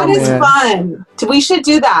 Ooh, that is fun. We should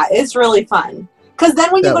do that. It's really fun. Because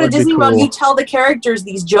then when you That go to would be Disney World, cool. you tell the characters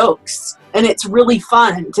these jokes, and it's really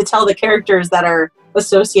fun to tell the characters that are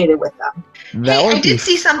associated with them. That Hey, would I be did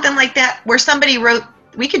see something like that where somebody wrote.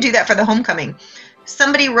 We could do that for the homecoming.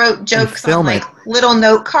 Somebody wrote jokes on film like it. little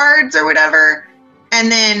note cards or whatever,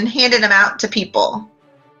 and then handed them out to people,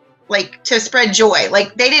 like to spread joy.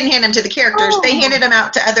 Like they didn't hand them to the characters; they handed them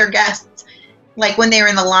out to other guests, like when they were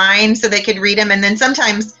in the line, so they could read them. And then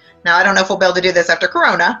sometimes, now I don't know if we'll be able to do this after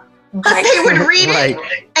Corona, but they would read Right.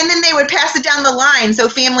 it, and then they would pass it down the line so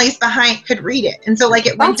families behind could read it. And so like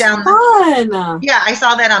it went That's down. fun. Yeah, I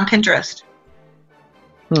saw that on Pinterest.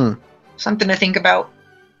 Hmm. Something to think about.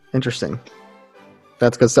 Interesting.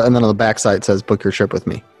 That's good stuff. And then on the back side it says, book your trip with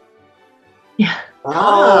me.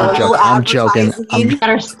 Oh, I'm joking. advertising. Got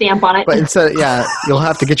our stamp on it. But instead, yeah, you'll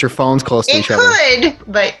have to get your phones close to It each other. could,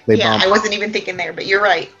 but They yeah, bump. I wasn't even thinking there. But you're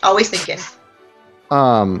right. Always thinking.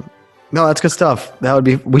 No, that's good stuff. That would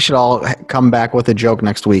be. We should all come back with a joke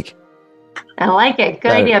next week. I like it.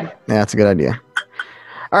 Good That- idea. Yeah, that's a good idea.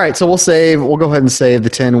 All right, so we'll go ahead and save the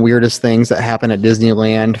 10 weirdest things that happen at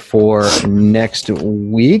Disneyland for next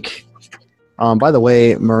week. By the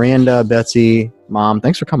way, Miranda, Betsy, Mom,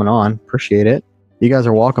 thanks for coming on. Appreciate it. You guys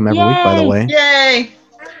are welcome every week, by the Yay. way. Yay!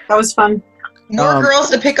 That was fun. More girls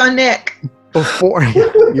to pick on Nick. Before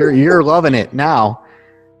you're loving it now,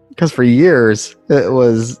 because for years it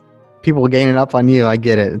was people gaining up on you. I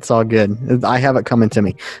get it. It's all good. I have it coming to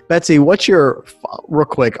me. Betsy, what's your real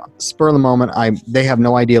quick spur of the moment? They have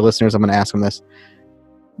no idea, listeners. I'm going to ask them this.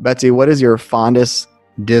 Betsy, what is your fondest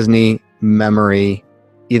Disney memory,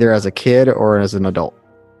 either as a kid or as an adult?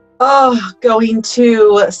 Oh, going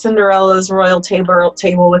to Cinderella's royal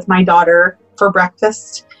table with my daughter for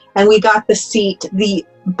breakfast. And we got the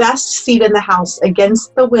best seat in the house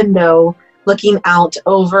against the window looking out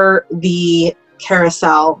over the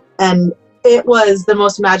carousel. And it was the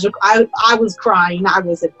most magical. I was crying. I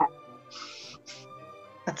was in heaven.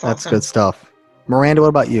 That's That's awesome. good stuff. Miranda, what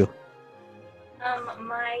about you?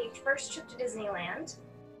 My first trip to Disneyland,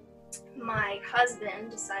 my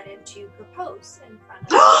husband decided to propose in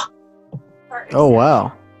front of partners. Oh,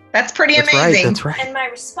 wow. That's pretty That's right. amazing. That's right. And my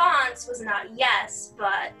response was not yes,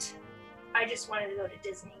 but I just wanted to go to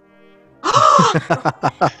Disney.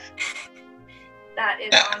 That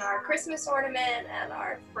is on our Christmas ornament and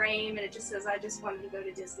our frame, and it just says, I just wanted to go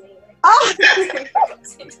to Disney.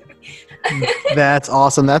 That's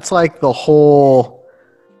awesome. That's like the whole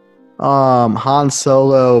Han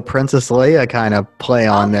Solo, Princess Leia kind of play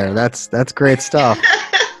on there. That's great stuff.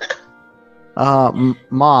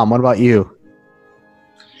 Mom, what about you?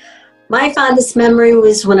 My fondest memory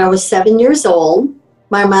was when I was 7 years old.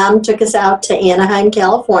 My mom took us out to Anaheim,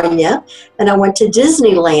 California, and I went to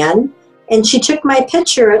Disneyland, and she took my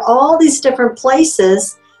picture at all these different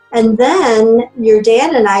places. And then your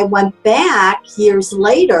dad and I went back years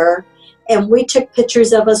later, and we took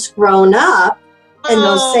pictures of us grown up in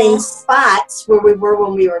those same spots where we were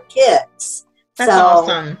when we were kids. That's so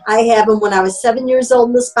awesome. I have them when I was 7 years old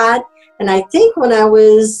in the spot, and I think when I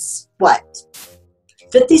was,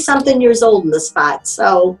 50-something years old in the spot.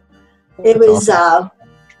 So it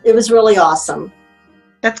was really awesome.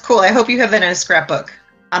 That's cool. I hope you have that in a scrapbook.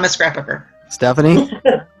 I'm a scrapbooker. Stephanie?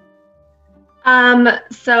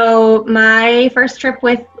 So my first trip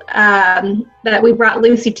with that we brought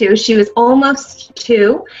Lucy to, she was almost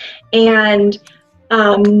 2, and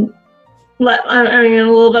I mean,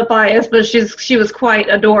 a little bit biased, but she was quite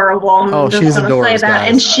adorable. I'm just she's gonna adorable, say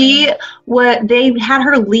that. guys. And they had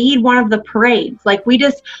her lead one of the parades. Like we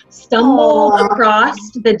just stumbled across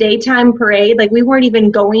the daytime parade. Like we weren't even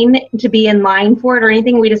going to be in line for it or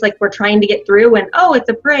anything. We just were trying to get through, and it's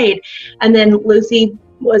a parade. And then Lucy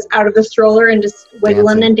was out of the stroller and just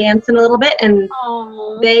wiggling and dancing a little bit, and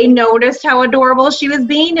they noticed how adorable she was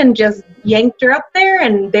being and just yanked her up there,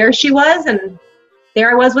 and there she was, and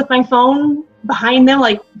there I was with my phone behind them,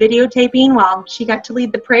 videotaping while she got to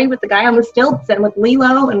lead the parade with the guy on the stilts and with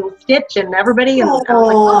Lilo and with Stitch and everybody. And I was like,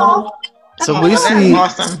 oh. So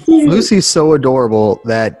that's awesome. Lucy's so adorable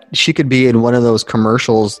that she could be in one of those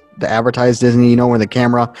commercials that advertise Disney, where the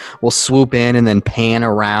camera will swoop in and then pan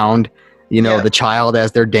around, the child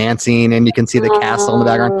as they're dancing, and you can see the castle in the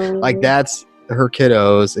background. Like that's her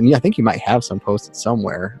kiddos. And I think you might have some posted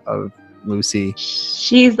somewhere of Lucy.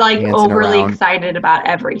 She's dancing overly around. excited about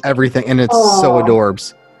everything. And it's so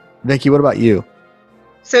adorbs. Vicky, what about you?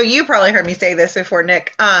 So you probably heard me say this before,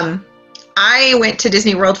 Nick. I went to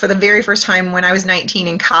Disney World for the very first time when I was 19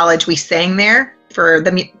 in college. We sang there for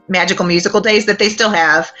the magical musical days that they still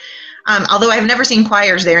have. Although I've never seen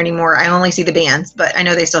choirs there anymore. I only see the bands, but I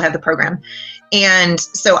know they still have the program. And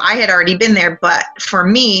so I had already been there. But for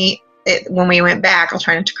me, when we went back, I'll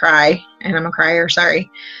try not to cry. and I'm a crier, sorry.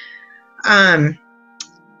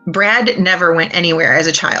 Brad never went anywhere as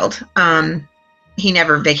a child. He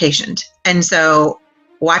never vacationed. And so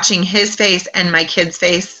watching his face and my kids'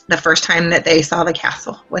 face the first time that they saw the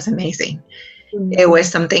castle was amazing. It was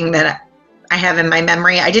something that I have in my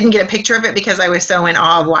memory. I didn't get a picture of it because I was so in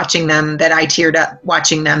awe of watching them that I teared up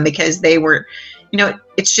watching them, because they were,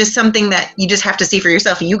 it's just something that you just have to see for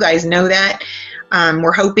yourself. You guys know that.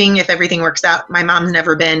 We're hoping, if everything works out, my mom's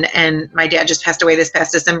never been, and my dad just passed away this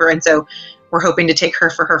past December. And so we're hoping to take her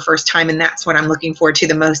for her first time. And that's what I'm looking forward to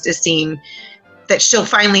the most, is seeing that she'll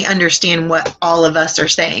finally understand what all of us are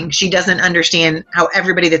saying. She doesn't understand how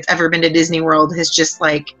everybody that's ever been to Disney World is just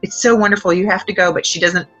like, it's so wonderful, you have to go, but she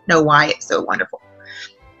doesn't know why it's so wonderful.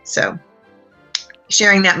 So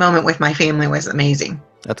sharing that moment with my family was amazing.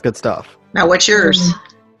 That's good stuff. Now, what's yours?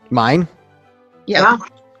 Mine? Yeah.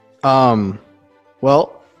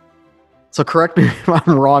 Well, so correct me if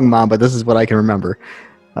I'm wrong, Mom, but this is what I can remember.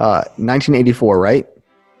 1984, right?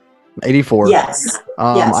 84. Yes.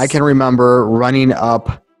 Yes. I can remember running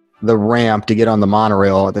up the ramp to get on the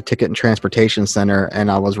monorail at the Ticket and Transportation Center, and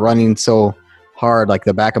I was running so hard, like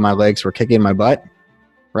the back of my legs were kicking my butt.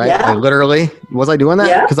 Right? Yeah. Was I doing that?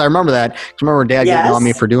 Yeah. Because I remember that. I remember Dad getting on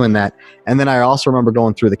me for doing that. And then I also remember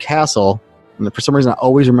going through the castle, and for some reason I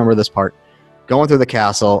always remember this part, going through the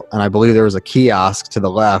castle, and I believe there was a kiosk to the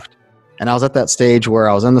left, and I was at that stage where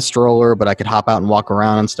I was in the stroller, but I could hop out and walk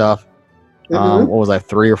around and stuff. What was I,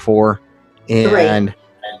 3 or 4? And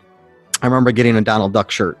I remember getting a Donald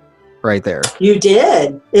Duck shirt right there. You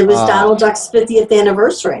did. It was Donald Duck's 50th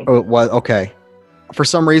anniversary. Oh, it was? Okay. For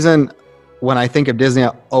some reason, when I think of Disney,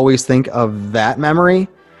 I always think of that memory.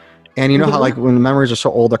 And you know how, like, when the memories are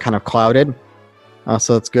so old, they're kind of clouded?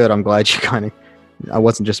 So it's good. I'm glad I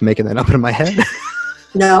wasn't just making that up in my head.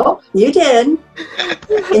 No, you did.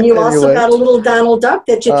 And you also got a little Donald Duck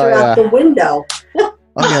that you threw out the window. Oh,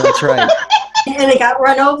 yeah, that's right. And it got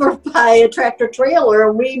run over by a tractor trailer,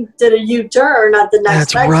 and we did a U-turn at the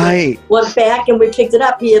next That's right. Went back, and we picked it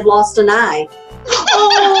up. He had lost an eye.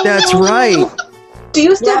 Oh. That's right. Do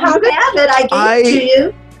you still have it? I gave it to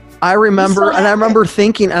you. I remember, and I remember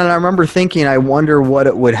thinking, I wonder what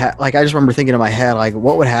it would have. Like, I just remember thinking in my head, like,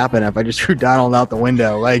 what would happen if I just threw Donald out the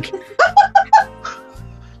window? Like,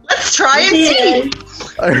 let's try and see.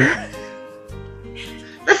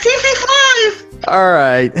 Let's see if he flies. All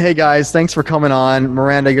right. Hey, guys, thanks for coming on.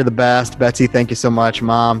 Miranda, you're the best. Betsy, thank you so much.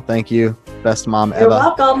 Mom, thank you. Best mom ever. You're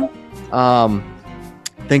welcome.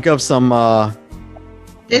 Think of some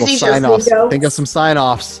Disney sign-offs. Think of some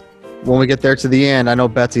sign-offs when we get there to the end. I know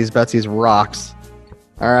Betsy's rocks.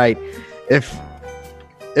 All right.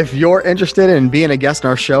 If you're interested in being a guest on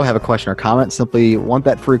our show, have a question or comment, simply want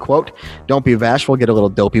that free quote, don't be bashful, get a little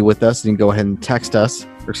dopey with us, and go ahead and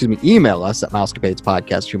email us at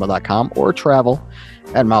mousecapadespodcast@gmail.com or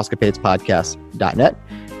travel@mousecapadespodcast.net.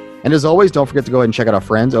 And as always, don't forget to go ahead and check out our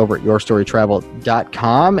friends over at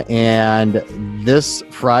yourstorytravel.com. And this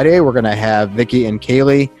Friday, we're going to have Vicki and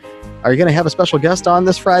Kaylee. Are you going to have a special guest on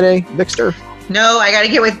this Friday, Vixter? No, I got to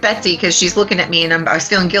get with Betsy because she's looking at me, and I was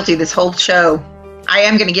feeling guilty this whole show. I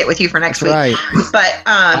am going to get with you for next week. Right. But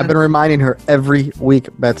I've been reminding her every week,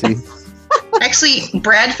 Betsy. Actually,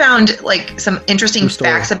 Brad found like some interesting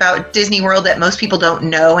facts about Disney World that most people don't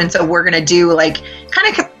know, and so we're going to do like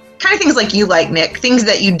kind of things like you like, Nick, things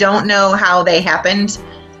that you don't know how they happened,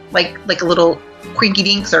 like a little quinky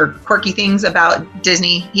dinks or quirky things about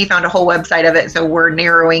Disney. He found a whole website of it, so we're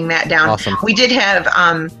narrowing that down. Awesome. We did have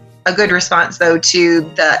a good response though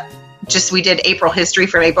to we did April history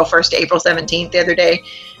from April 1st to April 17th the other day.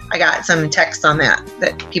 I got some texts on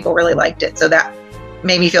that people really liked it, so that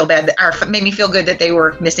made me feel bad made me feel good that they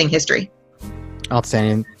were missing history.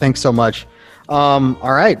 Outstanding. Thanks so much. All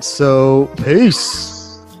right, so peace.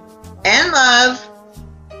 And love.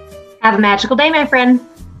 Have a magical day, my friend.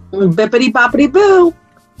 Bippity boppity boo.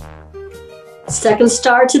 Second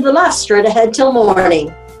star to the left, straight ahead till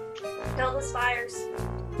morning. Build the spires.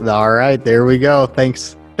 All right, there we go.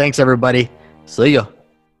 Thanks, everybody. See ya.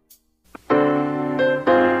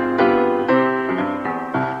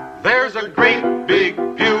 There's a great, big,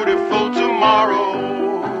 beautiful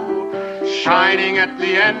tomorrow shining at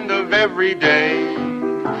the end of every day.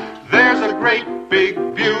 There's a great, big,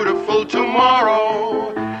 beautiful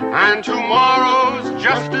tomorrow, and tomorrow's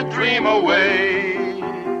just a dream away.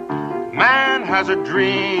 Man has a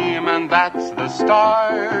dream, and that's the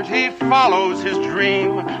start. He follows his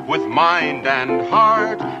dream with mind and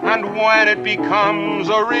heart, and when it becomes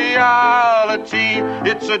a reality,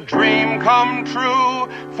 it's a dream come true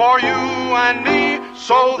for you and me.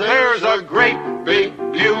 So there's a great, big,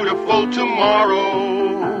 beautiful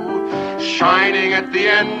tomorrow shining at the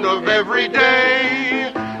end of every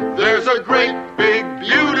day. There's a great, big,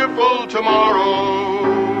 beautiful tomorrow,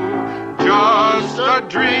 just a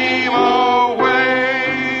dream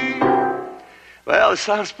away. Well, it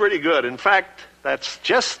sounds pretty good. In fact, that's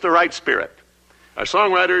just the right spirit. Our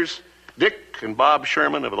songwriters, Dick and Bob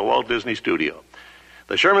Sherman of the Walt Disney Studio.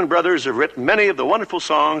 The Sherman brothers have written many of the wonderful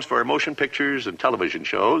songs for motion pictures and television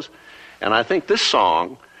shows, and I think this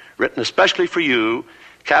song, written especially for you,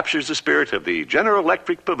 captures the spirit of the General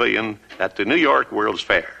Electric Pavilion at the New York World's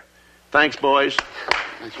Fair. Thanks, boys.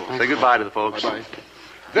 Thanks, Say goodbye to the folks. Bye-bye.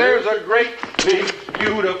 There's a great, big,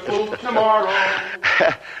 beautiful tomorrow.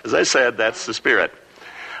 As I said, that's the spirit.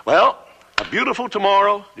 Well, a beautiful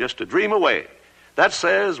tomorrow, just a dream away. That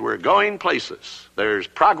says we're going places. There's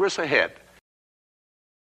progress ahead.